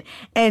accomplishment.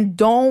 And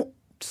don't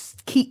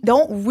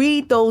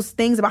read those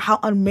things about how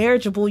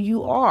unmarriageable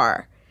you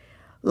are.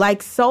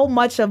 Like, so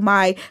much of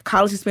my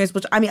college experience,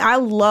 which, I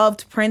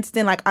loved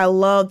Princeton. Like,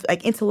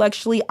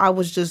 intellectually, I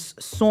was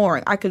just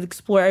soaring. I could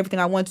explore everything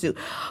I want to.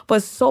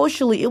 But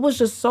socially, it was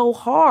just so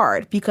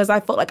hard because I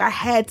felt like I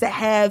had to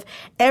have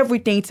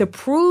everything to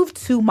prove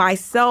to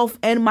myself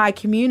and my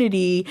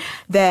community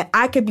that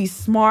I could be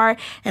smart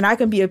and I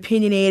can be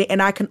opinionated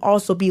and I can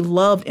also be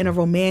loved in a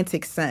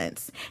romantic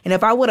sense. And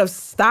if I would have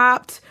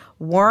stopped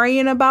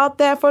worrying about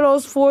that for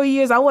those 4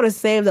 years, I would have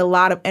saved a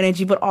lot of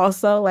energy. But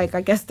also, like, I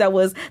guess that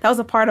was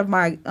a part of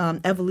my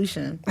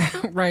evolution.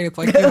 Right. It's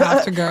like you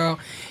have to go.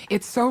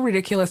 It's so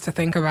ridiculous to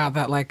think about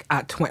that, like,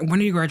 at 20, when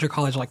do you graduate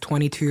college? Like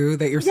 22,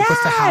 that you're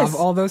supposed to have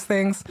all those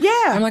things? Yeah.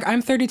 I'm like,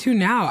 I'm 32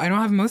 now. I don't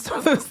have most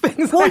of those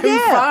things. Well, I'm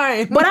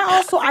fine. But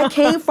I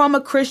came from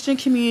a Christian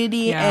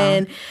community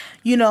and,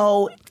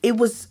 it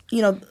was,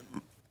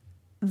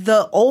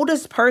 the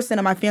oldest person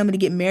in my family to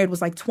get married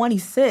was like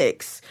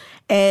 26.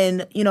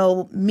 And,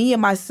 me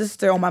and my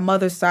sister on my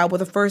mother's side were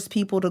the first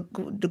people to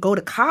go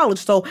to college.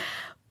 So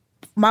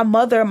my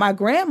mother and my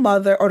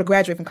grandmother, or to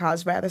graduate from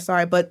college rather,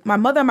 sorry, but my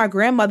mother and my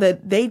grandmother,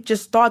 they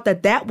just thought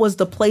that was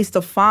the place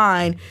to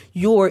find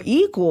your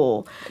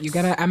equal. You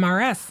get an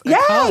MRS.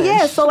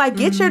 Yeah. So like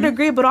get your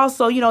degree, but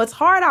also, it's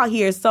hard out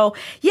here. So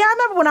yeah, I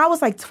remember when I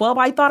was like 12,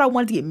 I thought I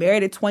wanted to get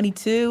married at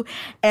 22.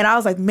 And I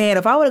was like, man,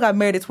 if I would have got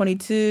married at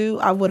 22,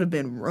 I would have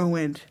been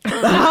ruined.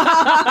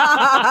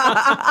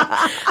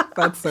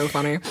 That's so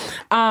funny.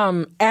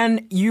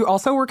 And you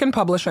also work in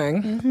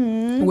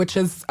publishing, which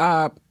is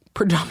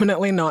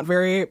predominantly not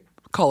very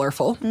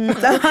colorful.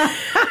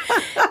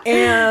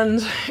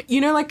 And,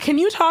 can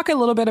you talk a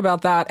little bit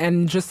about that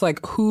and just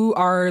like who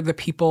are the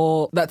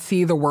people that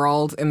see the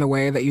world in the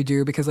way that you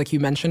do? Because like you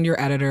mentioned your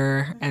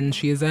editor and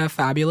she is a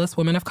fabulous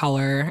woman of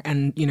color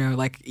and,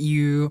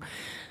 you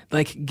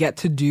get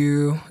to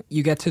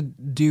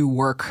do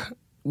work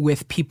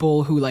with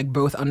people who like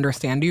both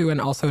understand you and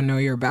also know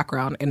your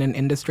background in an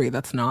industry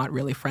that's not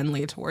really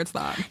friendly towards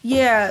that.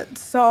 Yeah.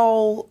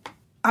 So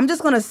I'm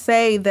just going to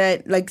say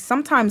that, like,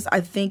 sometimes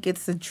I think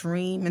it's a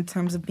dream in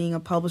terms of being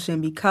a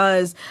publishing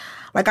because,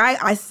 like,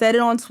 I said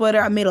it on Twitter.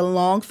 I made a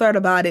long thread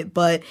about it,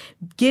 but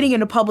getting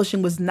into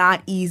publishing was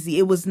not easy.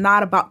 It was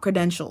not about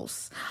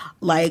credentials.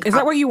 Like, is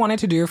that what you wanted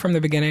to do from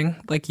the beginning?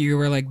 Like, you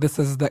were like, this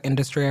is the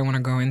industry I want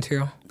to go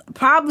into?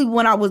 Probably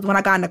when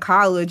I got into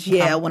college,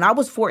 yeah. When I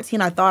was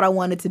 14, I thought I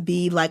wanted to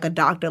be like a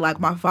doctor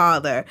like my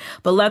father.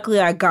 But luckily,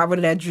 I got rid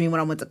of that dream when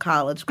I went to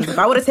college. Because if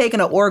I would have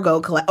taken an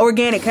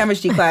organic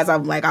chemistry class, I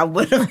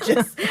would have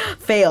just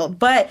failed.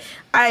 But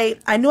I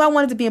knew I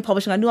wanted to be in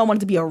publishing. I knew I wanted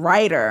to be a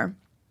writer.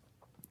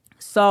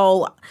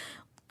 So,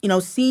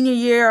 senior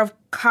year of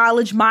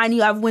college, mind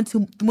you, I went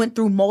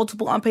through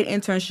multiple unpaid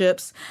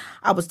internships.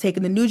 I was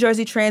taking the New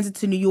Jersey Transit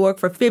to New York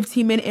for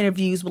 15-minute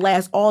interviews, would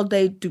last all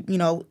day,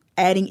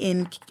 adding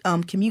in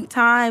commute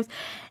times,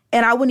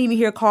 and I wouldn't even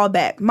hear a call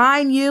back.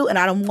 Mind you, and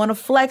I don't want to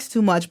flex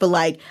too much, but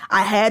like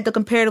I had the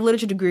comparative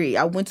literature degree.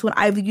 I went to an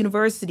Ivy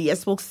University. I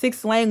spoke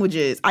 6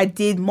 languages. I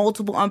did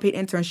multiple unpaid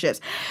internships.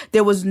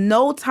 There was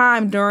no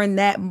time during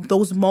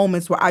those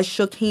moments where I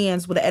shook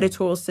hands with an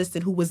editorial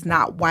assistant who was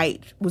not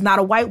white, was not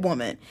a white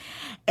woman.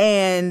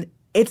 And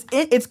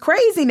it's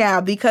crazy now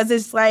because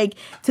it's like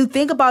to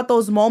think about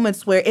those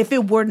moments where if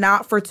it were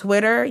not for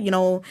Twitter,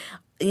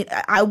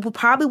 I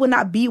probably would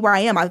not be where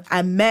I am.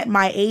 I met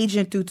my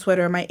agent through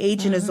Twitter. My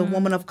agent is a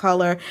woman of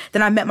color.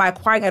 Then I met my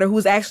acquiring editor, who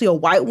was actually a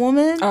white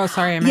woman. Oh,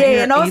 sorry. It's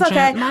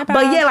okay.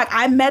 But yeah, like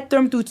I met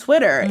them through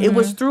Twitter. It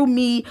was through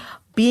me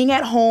being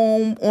at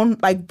home on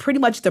like pretty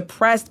much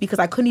depressed because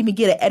I couldn't even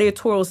get an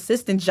editorial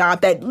assistant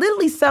job that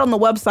literally said on the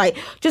website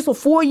just a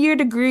 4-year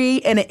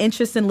degree and an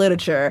interest in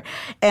literature.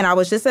 And I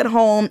was just at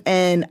home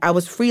and I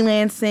was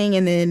freelancing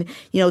and then,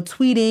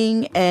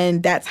 tweeting,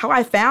 and that's how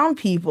I found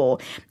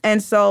people.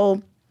 And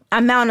so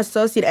I'm now an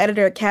associate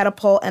editor at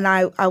Catapult, and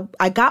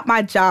I got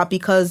my job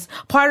because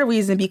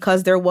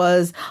there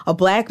was a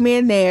black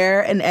man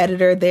there, an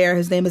editor there.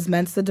 His name is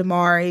Mensa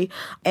Damari,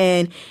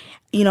 and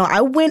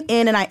I went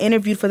in and I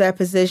interviewed for that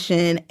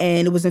position,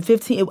 and it was in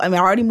I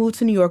already moved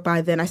to New York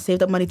by then. I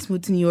saved up money to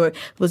move to New York.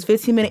 It was a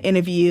 15-minute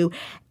interview,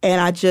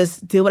 and I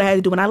just did what I had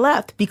to do when I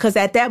left because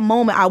at that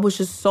moment I was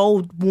just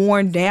so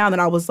worn down,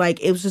 and I was like,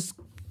 it was just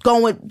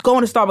going to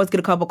Starbucks, get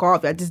a cup of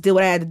coffee. I just did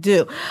what I had to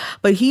do.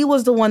 But he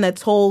was the one that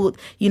told,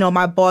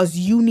 my boss,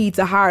 you need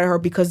to hire her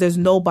because there's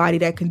nobody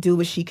that can do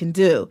what she can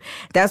do.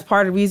 That's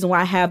part of the reason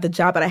why I have the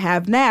job that I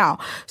have now.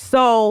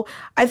 So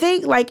I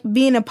think like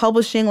being in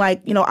publishing,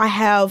 like, I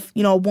have,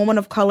 a woman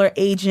of color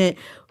agent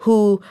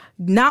who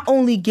not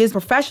only gives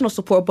professional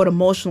support, but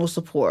emotional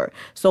support.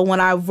 So when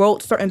I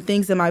wrote certain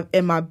things in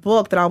my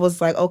book that I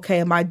was like, okay,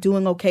 am I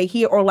doing okay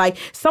here? Or like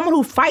someone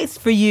who fights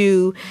for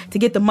you to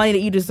get the money that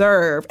you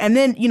deserve. And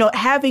then,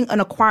 having an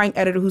acquiring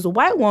editor who's a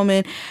white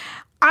woman,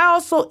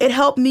 it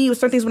helped me with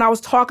certain things when I was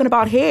talking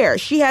about hair.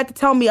 She had to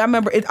tell me,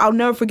 I'll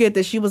never forget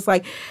this. She was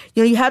like,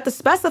 you have to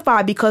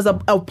specify because a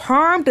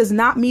perm does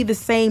not mean the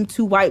same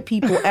to white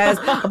people as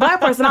a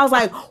black person. I was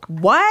like,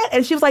 what?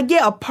 And she was like,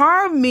 yeah, a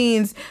perm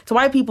means to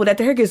white people that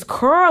their hair gets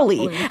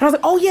curly. And I was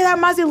like, oh yeah, that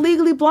reminds me of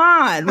Legally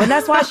Blonde. And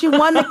that's why she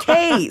won the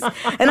case.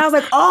 And I was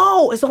like,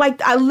 oh. So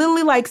like, I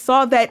literally like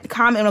saw that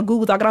comment on a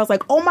Google Doc and I was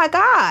like, oh my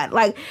God.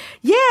 Like,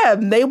 yeah,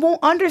 they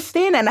won't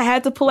understand that. And I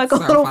had to put like a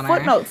little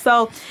footnote.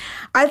 So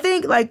I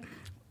think like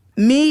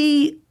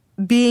me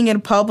being in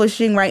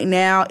publishing right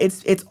now,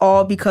 it's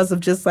all because of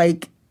just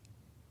like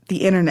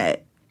the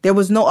internet. There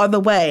was no other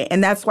way.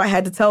 And that's why I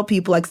had to tell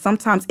people like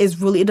sometimes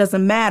it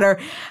doesn't matter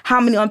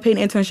how many unpaid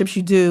internships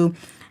you do,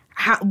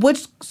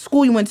 which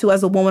school you went to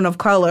as a woman of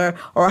color,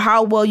 or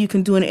how well you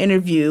can do an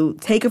interview.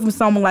 Take it from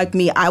someone like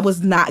me. I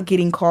was not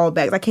getting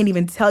callbacks. I can't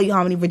even tell you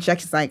how many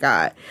rejections I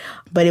got.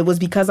 But it was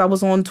because I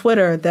was on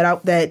Twitter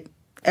that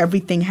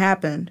everything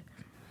happened.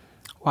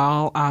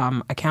 Well,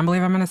 I can't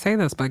believe I'm going to say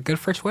this, but good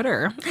for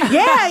Twitter.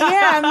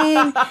 Yeah. I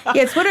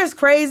mean, Twitter's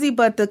crazy,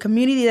 but the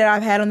community that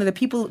I've had on there, the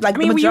people, like, I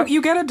mean,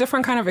 you get a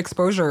different kind of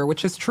exposure,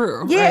 which is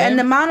true. Yeah, right? and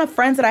the amount of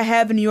friends that I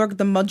have in New York,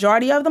 the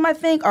majority of them, I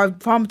think, are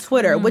from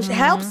Twitter, which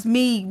helps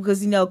me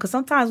because, because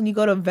sometimes when you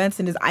go to events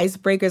and there's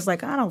icebreakers,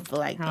 like, I don't feel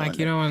like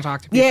you don't want to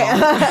talk to people.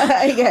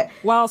 Yeah. Yeah.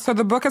 Well, so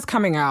the book is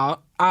coming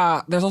out.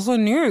 There's also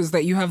news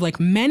that you have, like,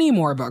 many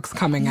more books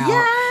coming out.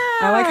 Yeah.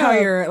 I like how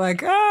you're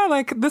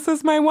like, this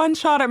is my one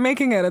shot at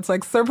making it. It's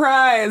like,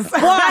 surprise.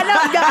 Well,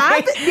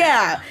 I know.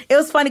 Yeah. It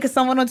was funny because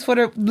someone on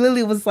Twitter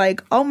literally was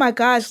like, oh my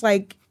gosh,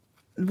 like,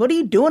 what are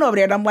you doing over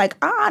there? And I'm like,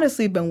 I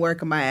honestly been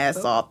working my ass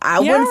off. I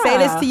wouldn't say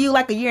this to you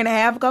like a year and a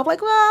half ago. I'm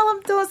like, well,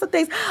 I'm doing some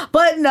things.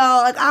 But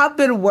no, like, I've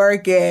been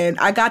working.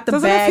 I got the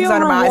bags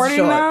under my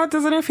short.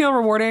 Doesn't it feel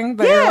rewarding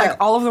that you're like,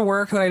 all of the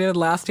work that I did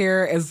last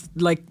year is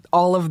like,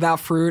 all of that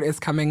fruit is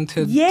coming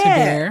to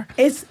bear?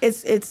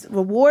 It's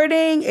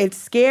rewarding. It's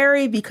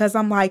scary because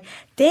I'm like,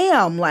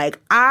 damn, like,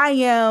 I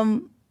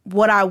am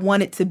what I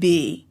want it to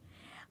be.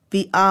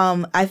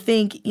 I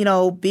think,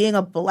 being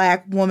a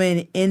Black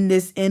woman in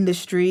this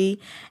industry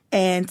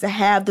and to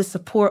have the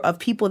support of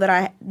people that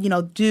I,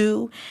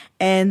 do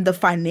and the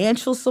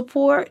financial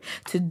support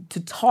to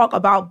talk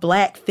about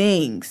Black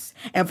things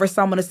and for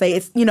someone to say,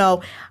 it's,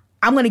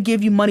 I'm going to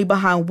give you money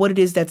behind what it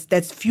is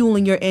that's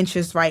fueling your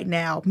interest right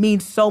now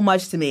means so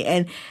much to me.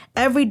 And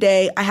every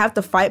day I have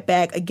to fight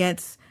back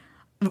against,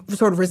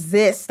 sort of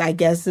resist, I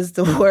guess is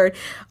the word,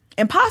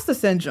 imposter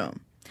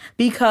syndrome.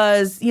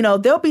 Because,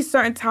 there'll be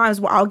certain times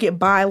where I'll get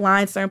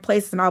bylines certain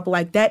places and I'll be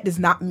like, that is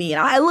not me.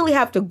 And I literally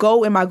have to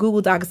go in my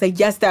Google Doc and say,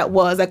 yes, that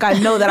was. Like, I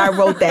know that I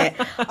wrote that.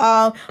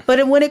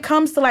 But when it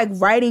comes to, like,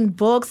 writing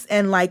books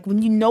and, like,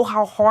 when you know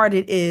how hard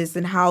it is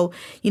and how,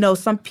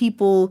 some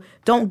people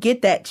don't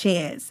get that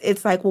chance,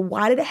 it's like, well,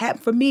 why did it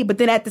happen for me? But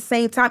then at the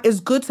same time, it's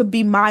good to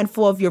be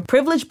mindful of your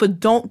privilege, but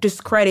don't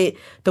discredit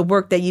the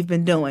work that you've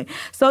been doing.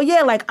 So,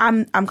 yeah, like,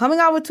 I'm coming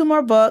out with 2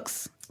 more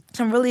books, which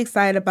I'm really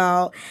excited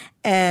about.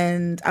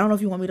 And I don't know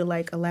if you want me to,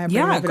 like, elaborate.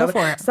 Yeah, go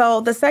for it.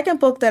 So the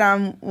second book that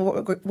I'm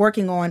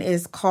working on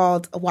is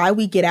called Why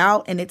We Get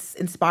Out, and it's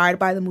inspired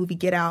by the movie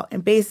Get Out.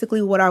 And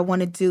basically what I want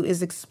to do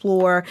is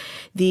explore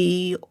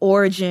the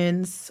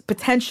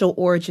potential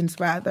origins,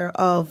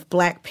 of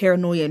Black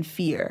paranoia and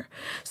fear.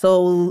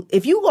 So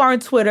if you are on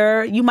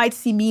Twitter, you might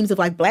see memes of,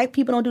 like, Black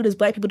people don't do this,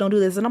 Black people don't do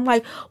this. And I'm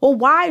like, well,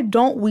 why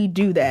don't we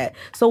do that?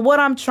 So what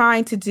I'm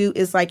trying to do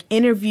is, like,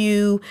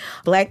 interview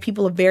Black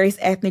people of various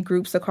ethnic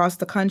groups across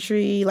the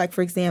country, like,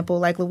 for example,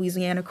 like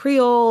Louisiana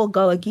Creole,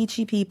 Gullah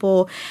Geechee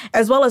people,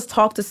 as well as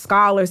talk to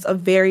scholars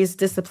of various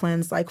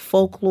disciplines like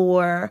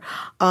folklore,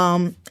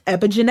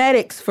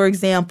 epigenetics, for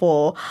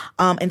example,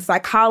 and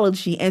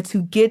psychology, and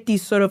to get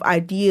these sort of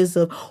ideas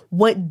of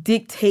what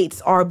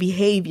dictates our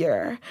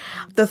behavior.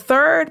 The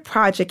third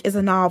project is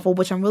a novel,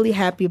 which I'm really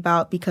happy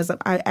about because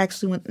I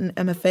actually went an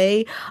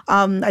MFA.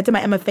 I did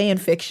my MFA in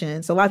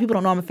fiction. So a lot of people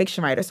don't know I'm a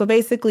fiction writer. So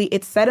basically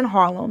it's set in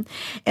Harlem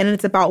and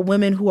it's about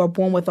women who are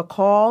born with a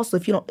call. So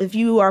if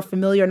you are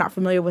familiar or not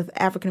familiar with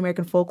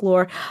African-American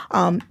folklore,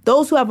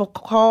 those who have a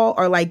call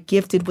are, like,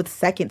 gifted with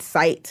second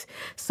sight.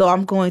 So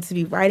I'm going to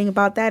be writing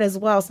about that as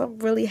well. So I'm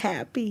really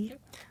happy.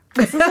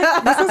 This is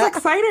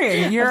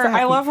exciting.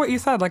 I love what you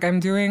said. Like, I'm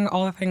doing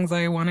all the things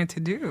I wanted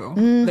to do.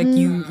 Mm-hmm.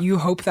 Like, you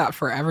hope that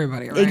for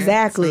everybody, right?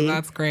 Exactly. So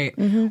that's great.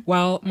 Mm-hmm.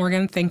 Well,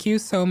 Morgan, thank you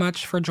so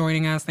much for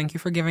joining us. Thank you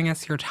for giving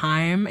us your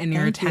time and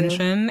your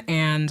attention.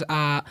 And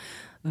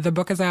the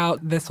book is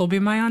out. This will be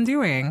my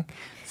undoing.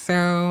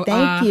 So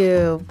thank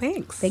you.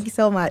 Thanks. Thank you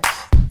so much.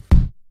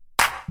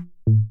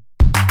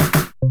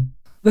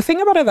 The thing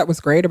about it that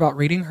was great about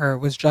reading her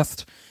was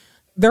just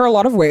there are a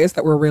lot of ways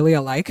that were really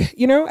alike,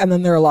 and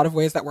then there are a lot of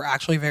ways that were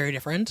actually very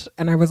different.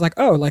 And I was like,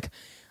 oh, like,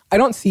 I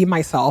don't see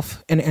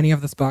myself in any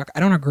of this book.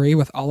 I don't agree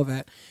with all of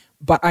it.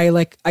 But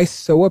I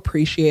so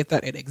appreciate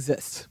that it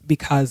exists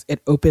because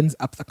it opens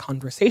up the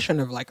conversation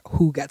of, like,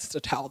 who gets to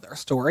tell their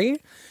story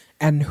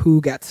and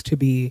who gets to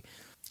be,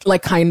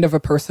 like, kind of a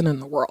person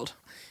in the world.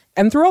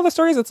 And through all the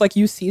stories, it's like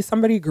you see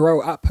somebody grow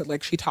up.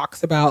 Like, she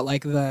talks about,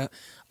 like, a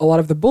lot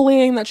of the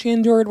bullying that she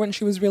endured when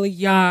she was really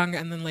young,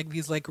 and then, like,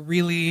 these, like,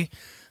 really,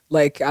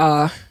 like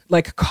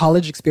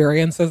college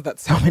experiences that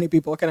so many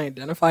people can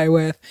identify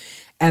with,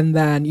 and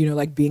then,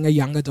 like, being a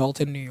young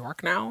adult in New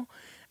York now.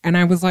 And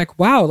I was like,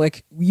 wow,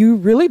 like, you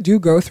really do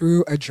go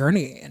through a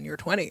journey in your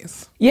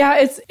 20s. Yeah,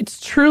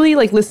 it's truly,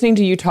 like, listening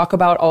to you talk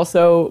about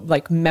also,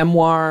 like,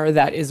 memoir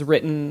that is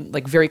written,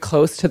 like, very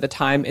close to the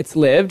time it's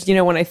lived.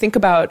 When I think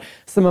about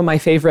some of my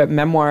favorite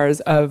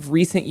memoirs of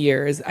recent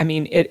years, I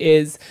mean, it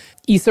is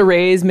Issa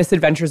Rae's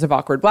Misadventures of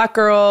Awkward Black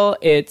Girl.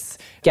 It's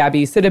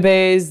Gabby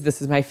Sidibe's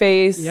This Is My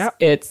Face. Yep.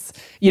 It's,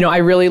 I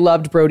really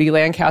loved Brody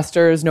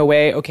Lancaster's No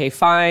Way, Okay,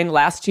 Fine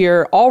last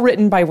year, all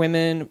written by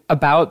women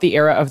about the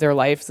era of their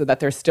life so that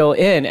they're still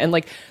in. And,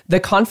 like, the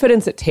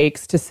confidence it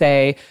takes to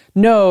say,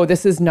 no,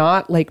 this is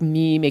not like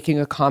me making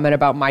a comment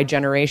about my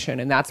generation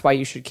and that's why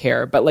you should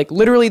care. But like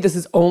literally this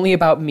is only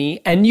about me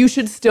and you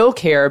should still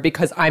care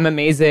because I'm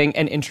amazing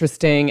and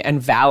interesting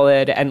and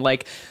valid and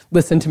like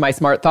listen to my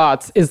smart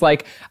thoughts is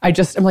like, I'm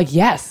like,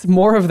 yes,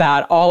 more of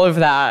that, all of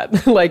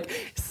that. Like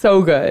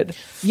so good.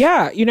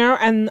 Yeah, you know,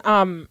 and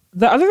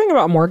the other thing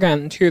about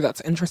Morgan too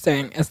that's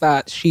interesting is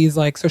that she's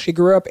like, so she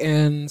grew up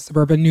in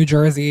suburban New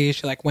Jersey.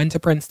 She like went to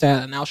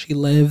Princeton and now she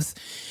lives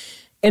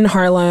in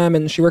Harlem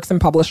and she works in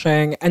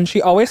publishing, and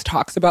she always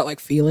talks about like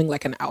feeling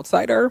like an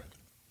outsider,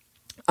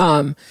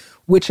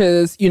 which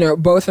is, you know,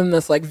 both in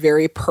this like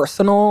very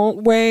personal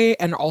way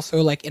and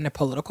also like in a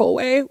political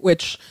way,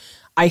 which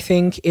I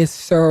think is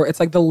so, it's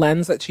like the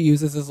lens that she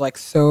uses is like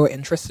so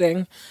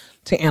interesting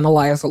to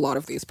analyze a lot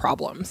of these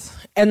problems.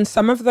 And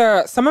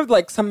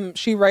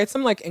she writes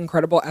some like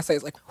incredible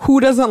essays, like who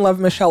doesn't love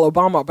Michelle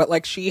Obama, but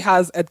like she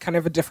has a kind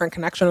of a different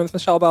connection with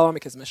Michelle Obama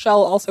because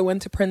Michelle also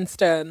went to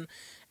Princeton.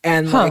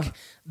 And like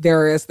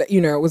there is that, you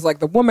know, it was like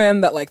the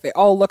woman that like they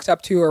all looked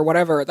up to or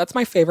whatever. That's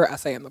my favorite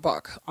essay in the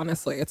book.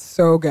 Honestly, it's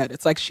so good.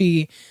 It's like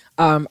she,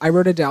 I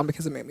wrote it down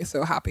because it made me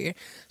so happy.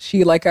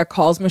 She like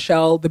calls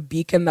Michelle the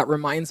beacon that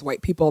reminds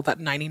white people that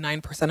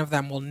 99% of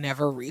them will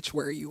never reach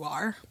where you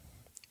are.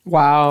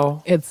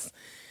 Wow. It's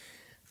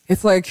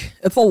like,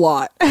 it's a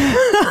lot.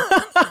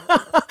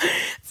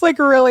 It's like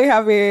really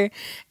heavy.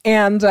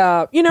 And,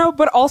 you know,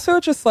 but also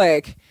just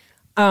like,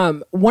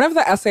 one of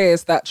the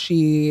essays that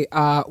the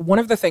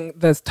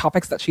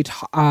topics that she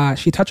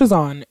touches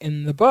on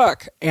in the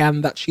book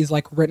and that she's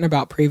like written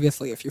about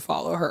previously, if you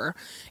follow her,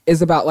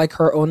 is about like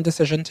her own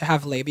decision to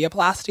have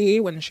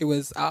labiaplasty when she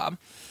was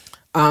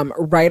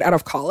right out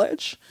of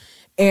college.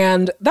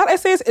 And that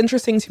essay is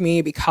interesting to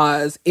me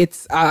because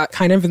it's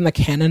kind of in the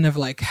canon of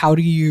like, how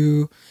do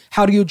you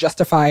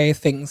justify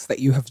things that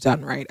you have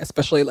done, right?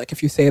 Especially like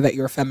if you say that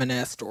you're a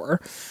feminist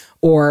or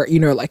you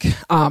know, like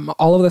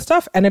all of this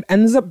stuff. And it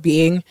ends up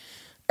being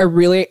a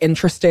really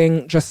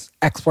interesting just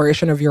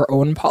exploration of your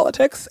own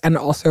politics and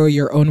also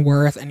your own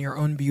worth and your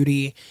own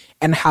beauty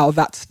and how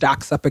that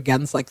stacks up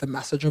against like the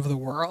message of the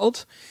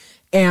world.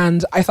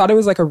 And I thought it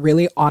was like a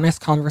really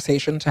honest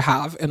conversation to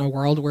have in a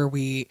world where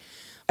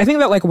I think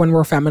that like when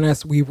we're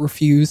feminists, we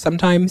refuse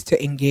sometimes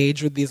to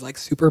engage with these like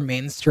super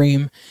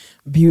mainstream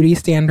beauty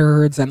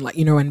standards and like,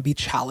 you know, and be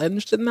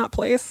challenged in that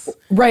place.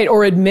 Right.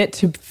 Or admit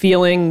to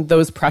feeling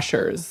those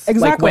pressures.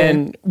 Exactly.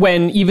 Like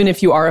when even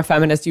if you are a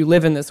feminist, you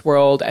live in this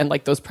world and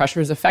like those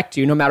pressures affect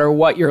you no matter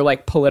what your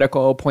like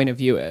political point of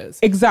view is.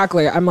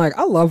 Exactly. I'm like,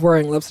 I love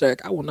wearing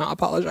lipstick. I will not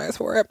apologize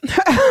for it.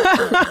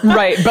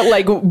 Right.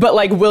 But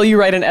like, will you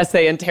write an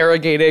essay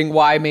interrogating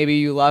why maybe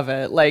you love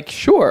it? Like,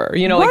 sure.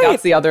 You know, like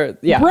that's the other.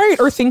 Yeah. Right.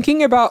 Or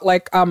thinking about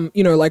like,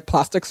 you know, like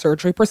plastic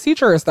surgery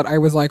procedures that I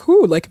was like,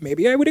 ooh, like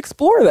maybe I would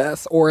explore this.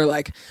 Or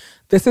like,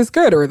 this is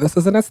good, or this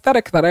is an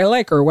aesthetic that I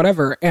like, or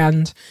whatever.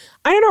 And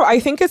I don't know,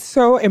 I think it's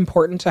so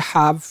important to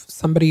have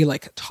somebody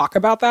like talk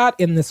about that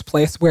in this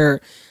place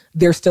where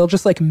they're still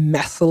just like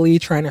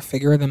messily trying to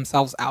figure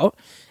themselves out.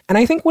 And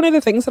I think one of the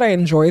things that I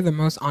enjoy the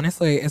most,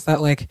 honestly, is that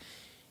like,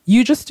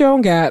 you just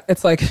don't get,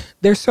 it's like,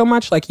 there's so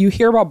much, like, you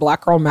hear about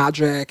Black girl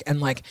magic and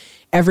like,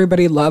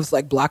 everybody loves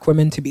like Black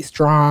women to be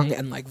strong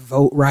and like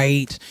vote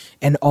right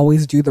and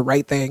always do the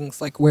right things.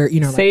 Like where,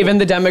 you know, saving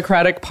the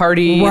Democratic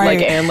Party, right.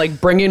 Like, and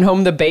like bringing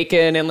home the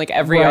bacon and like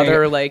every right.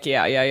 other, like,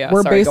 yeah.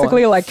 We're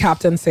basically like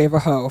Captain Save a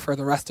Ho for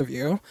the rest of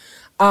you.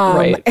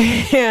 Right.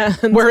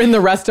 And wherein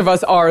the rest of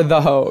us are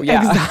the hoe.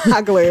 Yeah.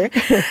 Exactly.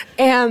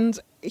 And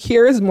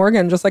here is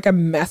Morgan, just like a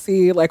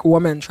messy like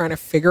woman trying to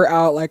figure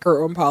out like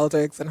her own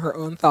politics and her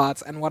own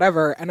thoughts and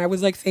whatever. And I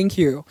was like, thank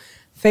you.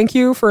 Thank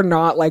you for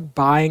not like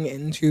buying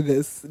into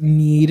this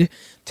need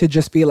to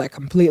just be like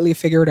completely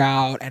figured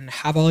out and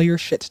have all your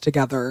shit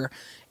together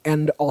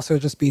and also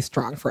just be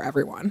strong for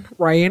everyone.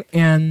 Right.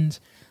 And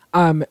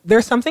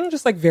there's something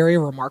just like very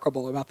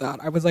remarkable about that.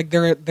 I was like,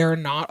 there are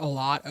not a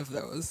lot of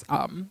those.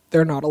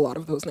 There are not a lot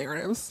of those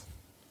narratives.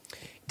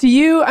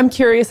 I'm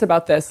curious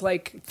about this,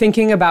 like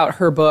thinking about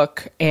her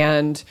book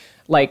and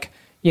like,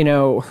 you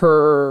know,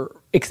 her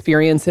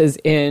experiences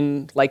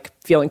in like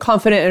feeling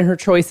confident in her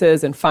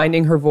choices and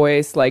finding her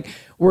voice. Like,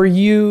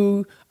 are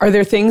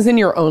there things in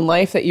your own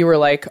life that you were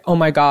like, oh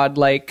my God,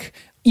 like,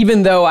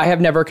 even though I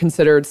have never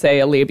considered, say,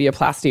 a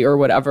labiaplasty or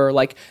whatever,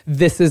 like,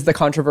 this is the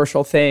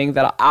controversial thing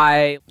that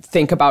I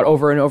think about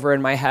over and over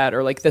in my head,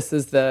 or like, this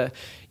is the,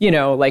 you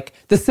know, like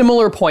the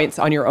similar points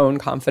on your own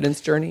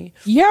confidence journey?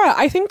 Yeah,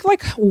 I think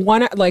like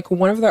one of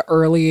the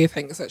early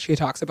things that she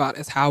talks about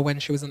is how when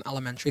she was in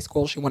elementary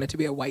school, she wanted to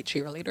be a white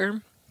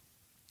cheerleader.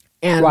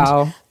 And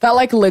wow. That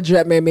like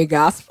legit made me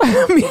gasp.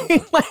 I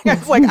mean, like, I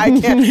was like, I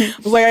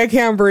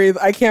can't breathe.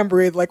 I can't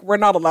breathe. Like, we're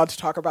not allowed to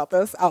talk about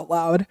this out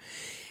loud.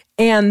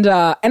 And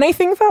I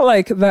think that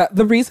like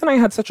the reason I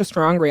had such a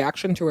strong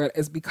reaction to it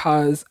is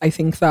because I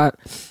think that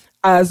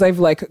as I've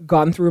like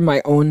gone through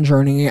my own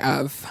journey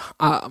of,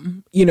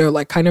 you know,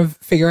 like kind of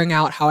figuring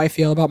out how I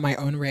feel about my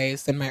own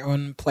race and my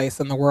own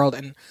place in the world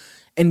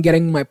and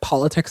getting my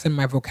politics and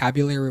my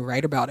vocabulary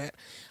right about it,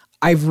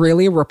 I've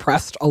really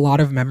repressed a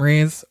lot of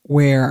memories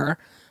where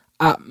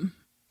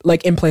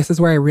like in places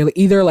where I really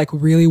either like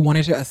really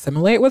wanted to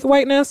assimilate with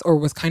whiteness or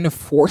was kind of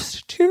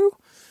forced to,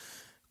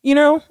 you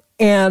know?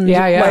 And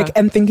like,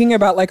 and thinking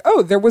about like,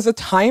 oh, there was a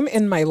time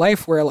in my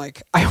life where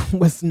like I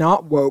was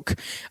not woke.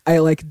 I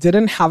like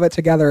didn't have it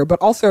together,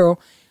 but also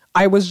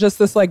I was just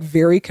this like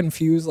very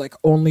confused, like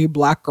only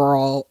Black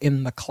girl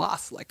in the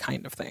class, like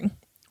kind of thing.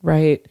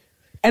 Right.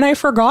 And I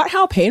forgot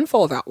how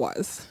painful that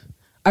was.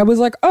 I was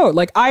like, oh,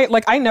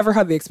 I never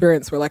had the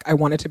experience where like I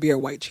wanted to be a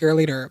white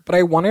cheerleader, but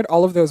I wanted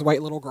all of those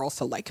white little girls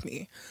to like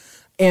me.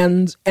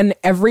 And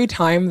every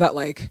time that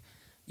like,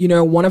 you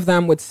know, one of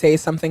them would say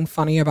something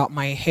funny about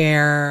my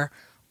hair.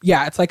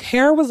 Yeah, it's like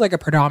hair was like a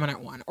predominant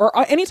one. Or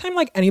anytime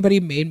like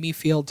anybody made me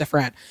feel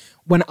different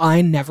when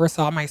I never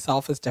saw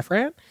myself as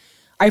different,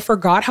 I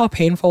forgot how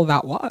painful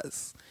that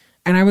was.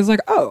 And I was like,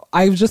 oh,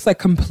 I've just like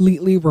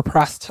completely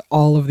repressed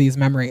all of these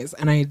memories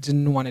and I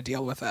didn't want to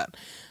deal with it.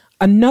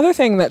 Another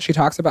thing that she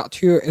talks about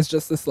too is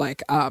just this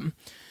like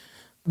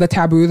the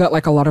taboo that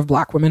like a lot of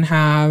Black women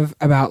have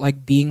about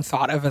like being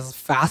thought of as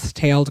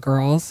fast-tailed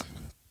girls.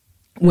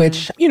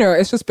 Which, you know,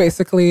 it's just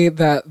basically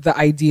the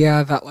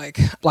idea that like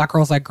Black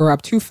girls like grow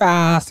up too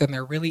fast and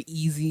they're really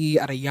easy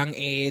at a young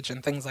age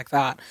and things like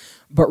that.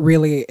 But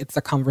really it's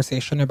a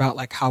conversation about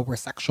like how we're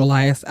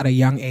sexualized at a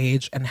young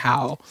age and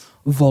how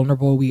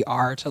vulnerable we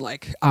are to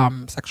like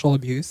sexual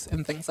abuse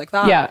and things like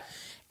that. Yeah.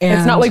 And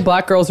it's not like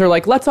Black girls are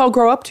like, let's all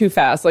grow up too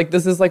fast. Like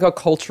this is like a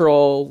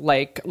cultural,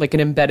 like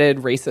an embedded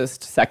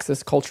racist,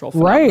 sexist cultural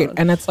phenomenon. Right.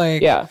 And it's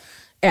like, yeah.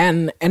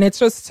 And it's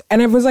just,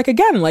 and it was like,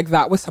 again, like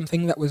that was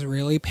something that was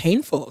really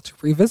painful to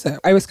revisit.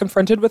 I was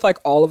confronted with like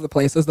all of the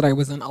places that I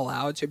wasn't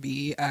allowed to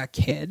be a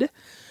kid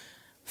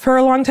for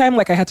a long time.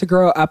 Like I had to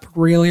grow up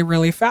really,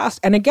 really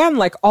fast. And again,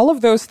 like all of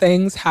those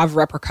things have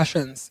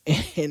repercussions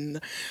in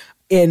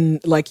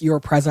like your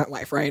present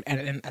life, right?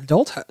 And in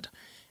adulthood.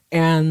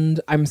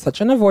 And I'm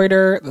such an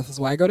avoider. This is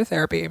why I go to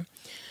therapy.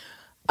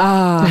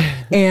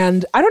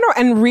 And I don't know.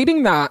 And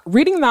reading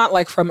that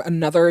like from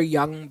another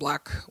young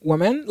Black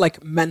woman,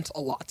 like meant a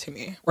lot to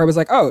me where I was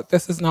like, oh,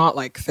 this is not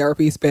like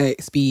therapy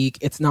speak.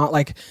 It's not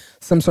like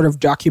some sort of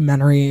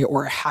documentary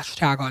or a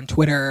hashtag on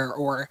Twitter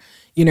or,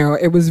 you know,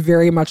 it was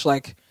very much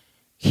like,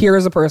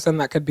 here's a person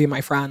that could be my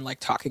friend, like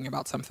talking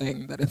about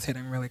something that is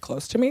hitting really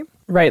close to me.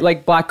 Right.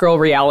 Like Black girl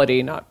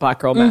reality, not Black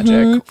girl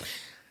magic.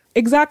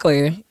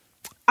 Exactly.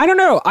 I don't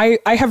know. I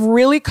have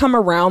really come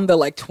around the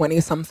like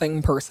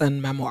 20-something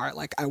person memoir.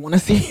 Like I want to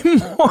see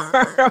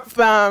more of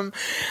them.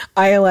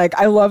 I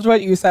loved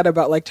what you said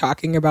about like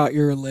talking about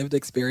your lived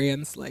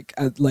experience, like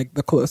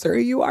the closer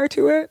you are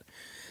to it,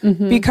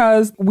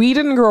 because we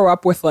didn't grow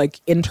up with like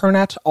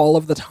internet all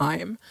of the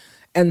time.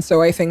 And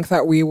so I think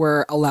that we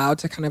were allowed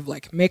to kind of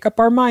like make up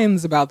our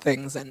minds about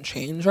things and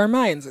change our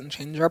minds and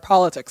change our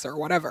politics or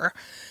whatever.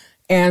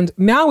 And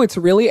now it's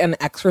really an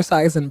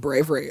exercise in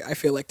bravery, I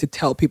feel like, to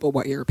tell people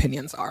what your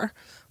opinions are.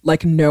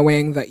 Like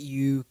knowing that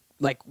you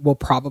like will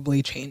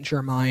probably change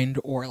your mind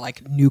or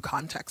like new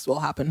context will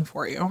happen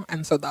for you.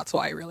 And so that's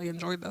why I really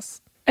enjoyed this.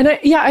 And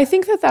I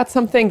think that that's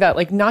something that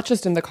like not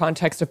just in the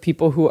context of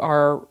people who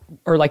are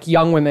or like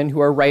young women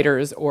who are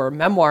writers or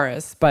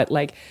memoirists, but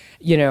like,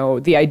 you know,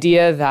 the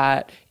idea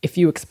that if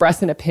you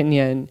express an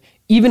opinion,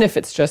 even if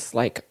it's just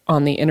like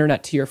on the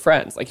internet to your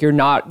friends, like you're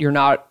not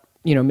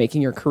you know,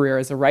 making your career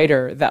as a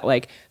writer, that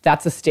like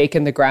that's a stake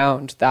in the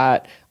ground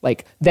that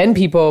like then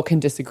people can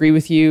disagree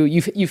with you.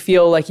 You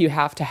feel like you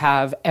have to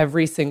have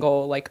every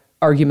single like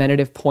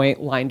argumentative point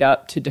lined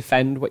up to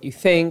defend what you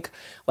think.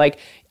 Like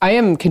I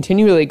am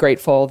continually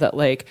grateful that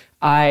like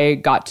I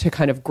got to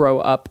kind of grow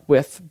up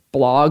with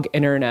blog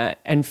internet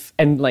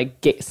and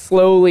like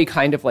slowly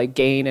kind of like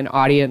gain an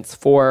audience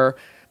for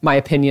my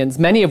opinions,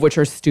 many of which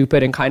are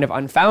stupid and kind of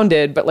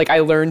unfounded, but like I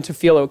learned to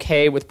feel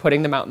okay with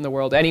putting them out in the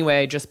world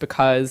anyway, just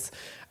because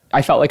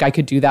I felt like I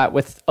could do that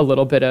with a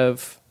little bit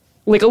of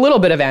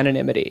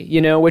anonymity,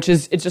 you know, which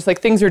is, it's just like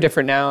things are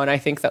different now. And I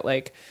think that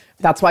like,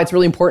 that's why it's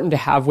really important to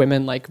have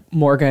women like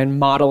Morgan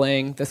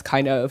modeling this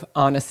kind of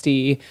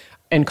honesty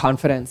and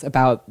confidence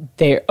about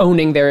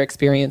owning their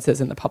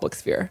experiences in the public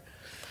sphere.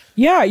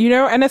 Yeah, you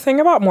know, and the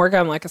thing about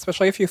Morgan, like,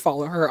 especially if you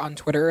follow her on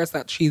Twitter, is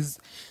that she's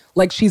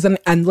an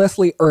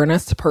endlessly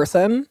earnest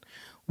person,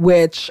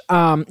 which,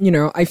 you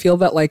know, I feel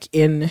that like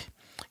in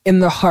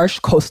the harsh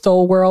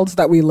coastal worlds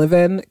that we live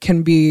in it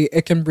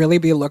can really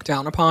be looked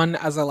down upon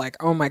as a like,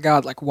 oh my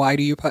God, like, why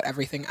do you put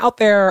everything out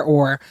there?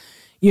 Or,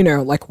 you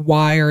know, like,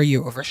 why are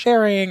you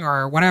oversharing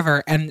or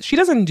whatever? And she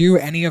doesn't do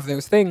any of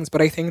those things,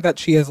 but I think that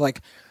she is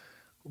like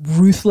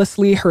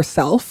ruthlessly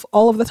herself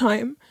all of the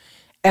time.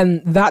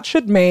 And that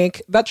should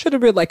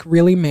like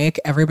really make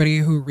everybody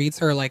who reads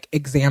her like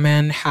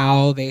examine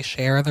how they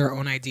share their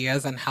own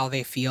ideas and how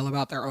they feel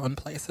about their own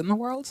place in the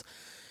world.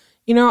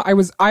 You know, I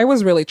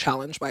was really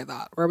challenged by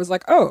that, where I was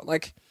like, oh,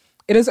 like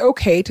it is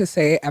okay to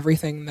say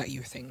everything that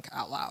you think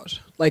out loud.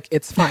 Like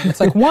it's fine. It's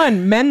like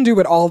men do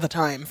it all the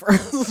time.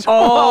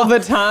 All the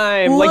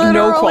time, like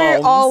no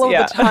qualms. All of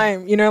the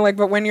time, you know, like,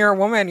 but when you're a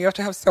woman, you have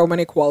to have so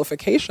many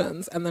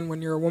qualifications. And then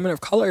when you're a woman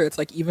of color, it's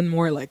like even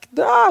more like,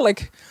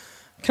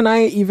 can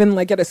I even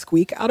like get a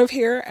squeak out of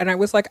here? And I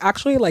was like,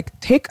 actually, like,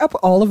 take up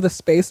all of the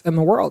space in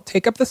the world.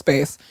 Take up the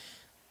space.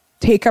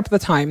 Take up the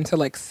time to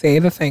like say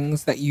the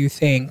things that you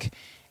think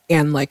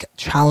and like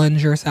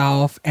challenge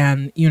yourself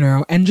and, you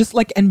know, and just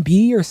like, and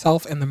be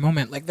yourself in the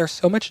moment. Like there's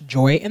so much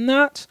joy in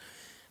that.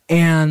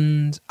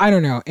 And I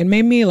don't know, it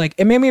made me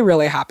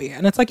really happy.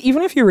 And it's like,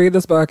 even if you read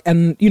this book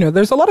and, you know,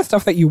 there's a lot of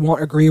stuff that you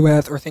won't agree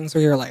with or things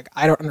where you're like,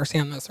 I don't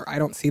understand this or I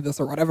don't see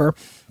this or whatever.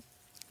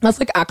 That's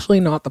like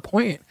actually not the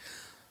point.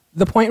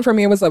 The point for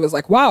me was I was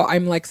like, wow,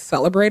 I'm like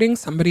celebrating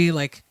somebody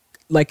like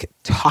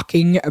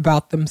talking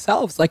about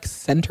themselves, like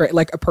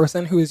like a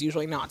person who is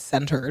usually not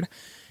centered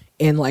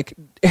in like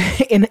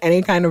in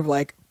any kind of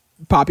like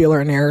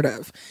popular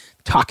narrative,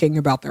 talking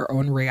about their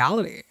own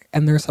reality.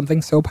 And there's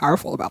something so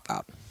powerful about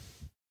that.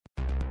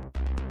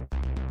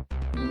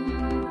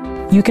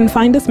 You can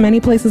find us many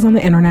places on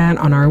the internet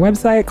on our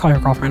website,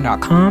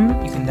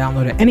 callyourgirlfriend.com. You can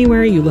download it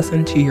anywhere you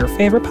listen to your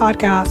favorite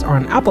podcast or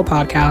on Apple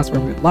Podcasts,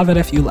 where we'd love it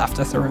if you left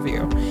us a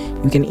review.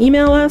 You can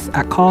email us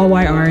at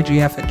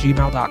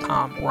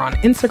callyrgf@gmail.com. We're on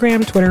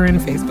Instagram, Twitter,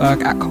 and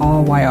Facebook at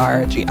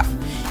callyrgf.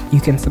 You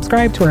can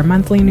subscribe to our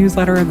monthly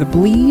newsletter, The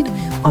Bleed,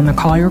 on the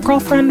Call Your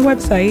Girlfriend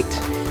website.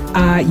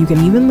 You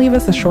can even leave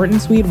us a short and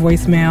sweet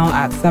voicemail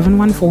at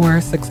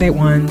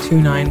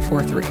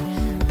 714-681-2943.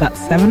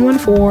 That's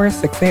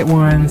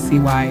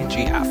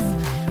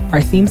 714-681-CYGF.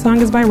 Our theme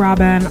song is by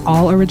Robin.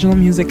 All original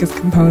music is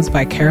composed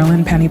by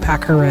Carolyn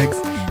Pennypacker Riggs.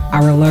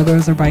 Our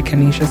logos are by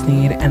Kanisha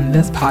Sneed, and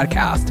this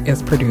podcast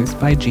is produced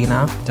by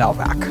Gina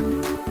Delvac.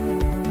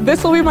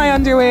 This Will Be My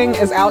Undoing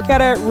is out. Get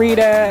it, read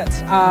it,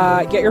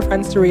 get your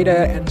friends to read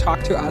it, and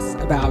talk to us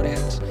about it.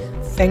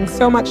 Thanks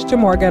so much to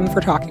Morgan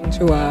for talking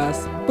to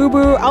us. Boo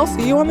boo, I'll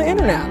see you on the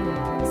internet.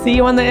 See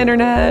you on the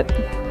internet.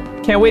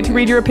 Can't wait to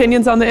read your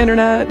opinions on the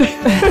internet.